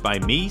produced by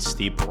me,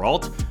 Steve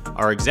Peralt.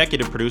 Our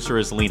executive producer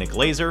is Lena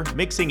Glazer.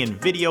 Mixing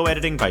and video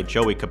editing by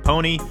Joey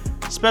Capone.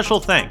 Special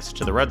thanks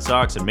to the Red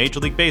Sox and Major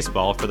League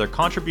Baseball for their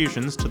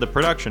contributions to the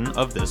production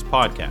of this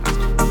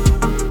podcast.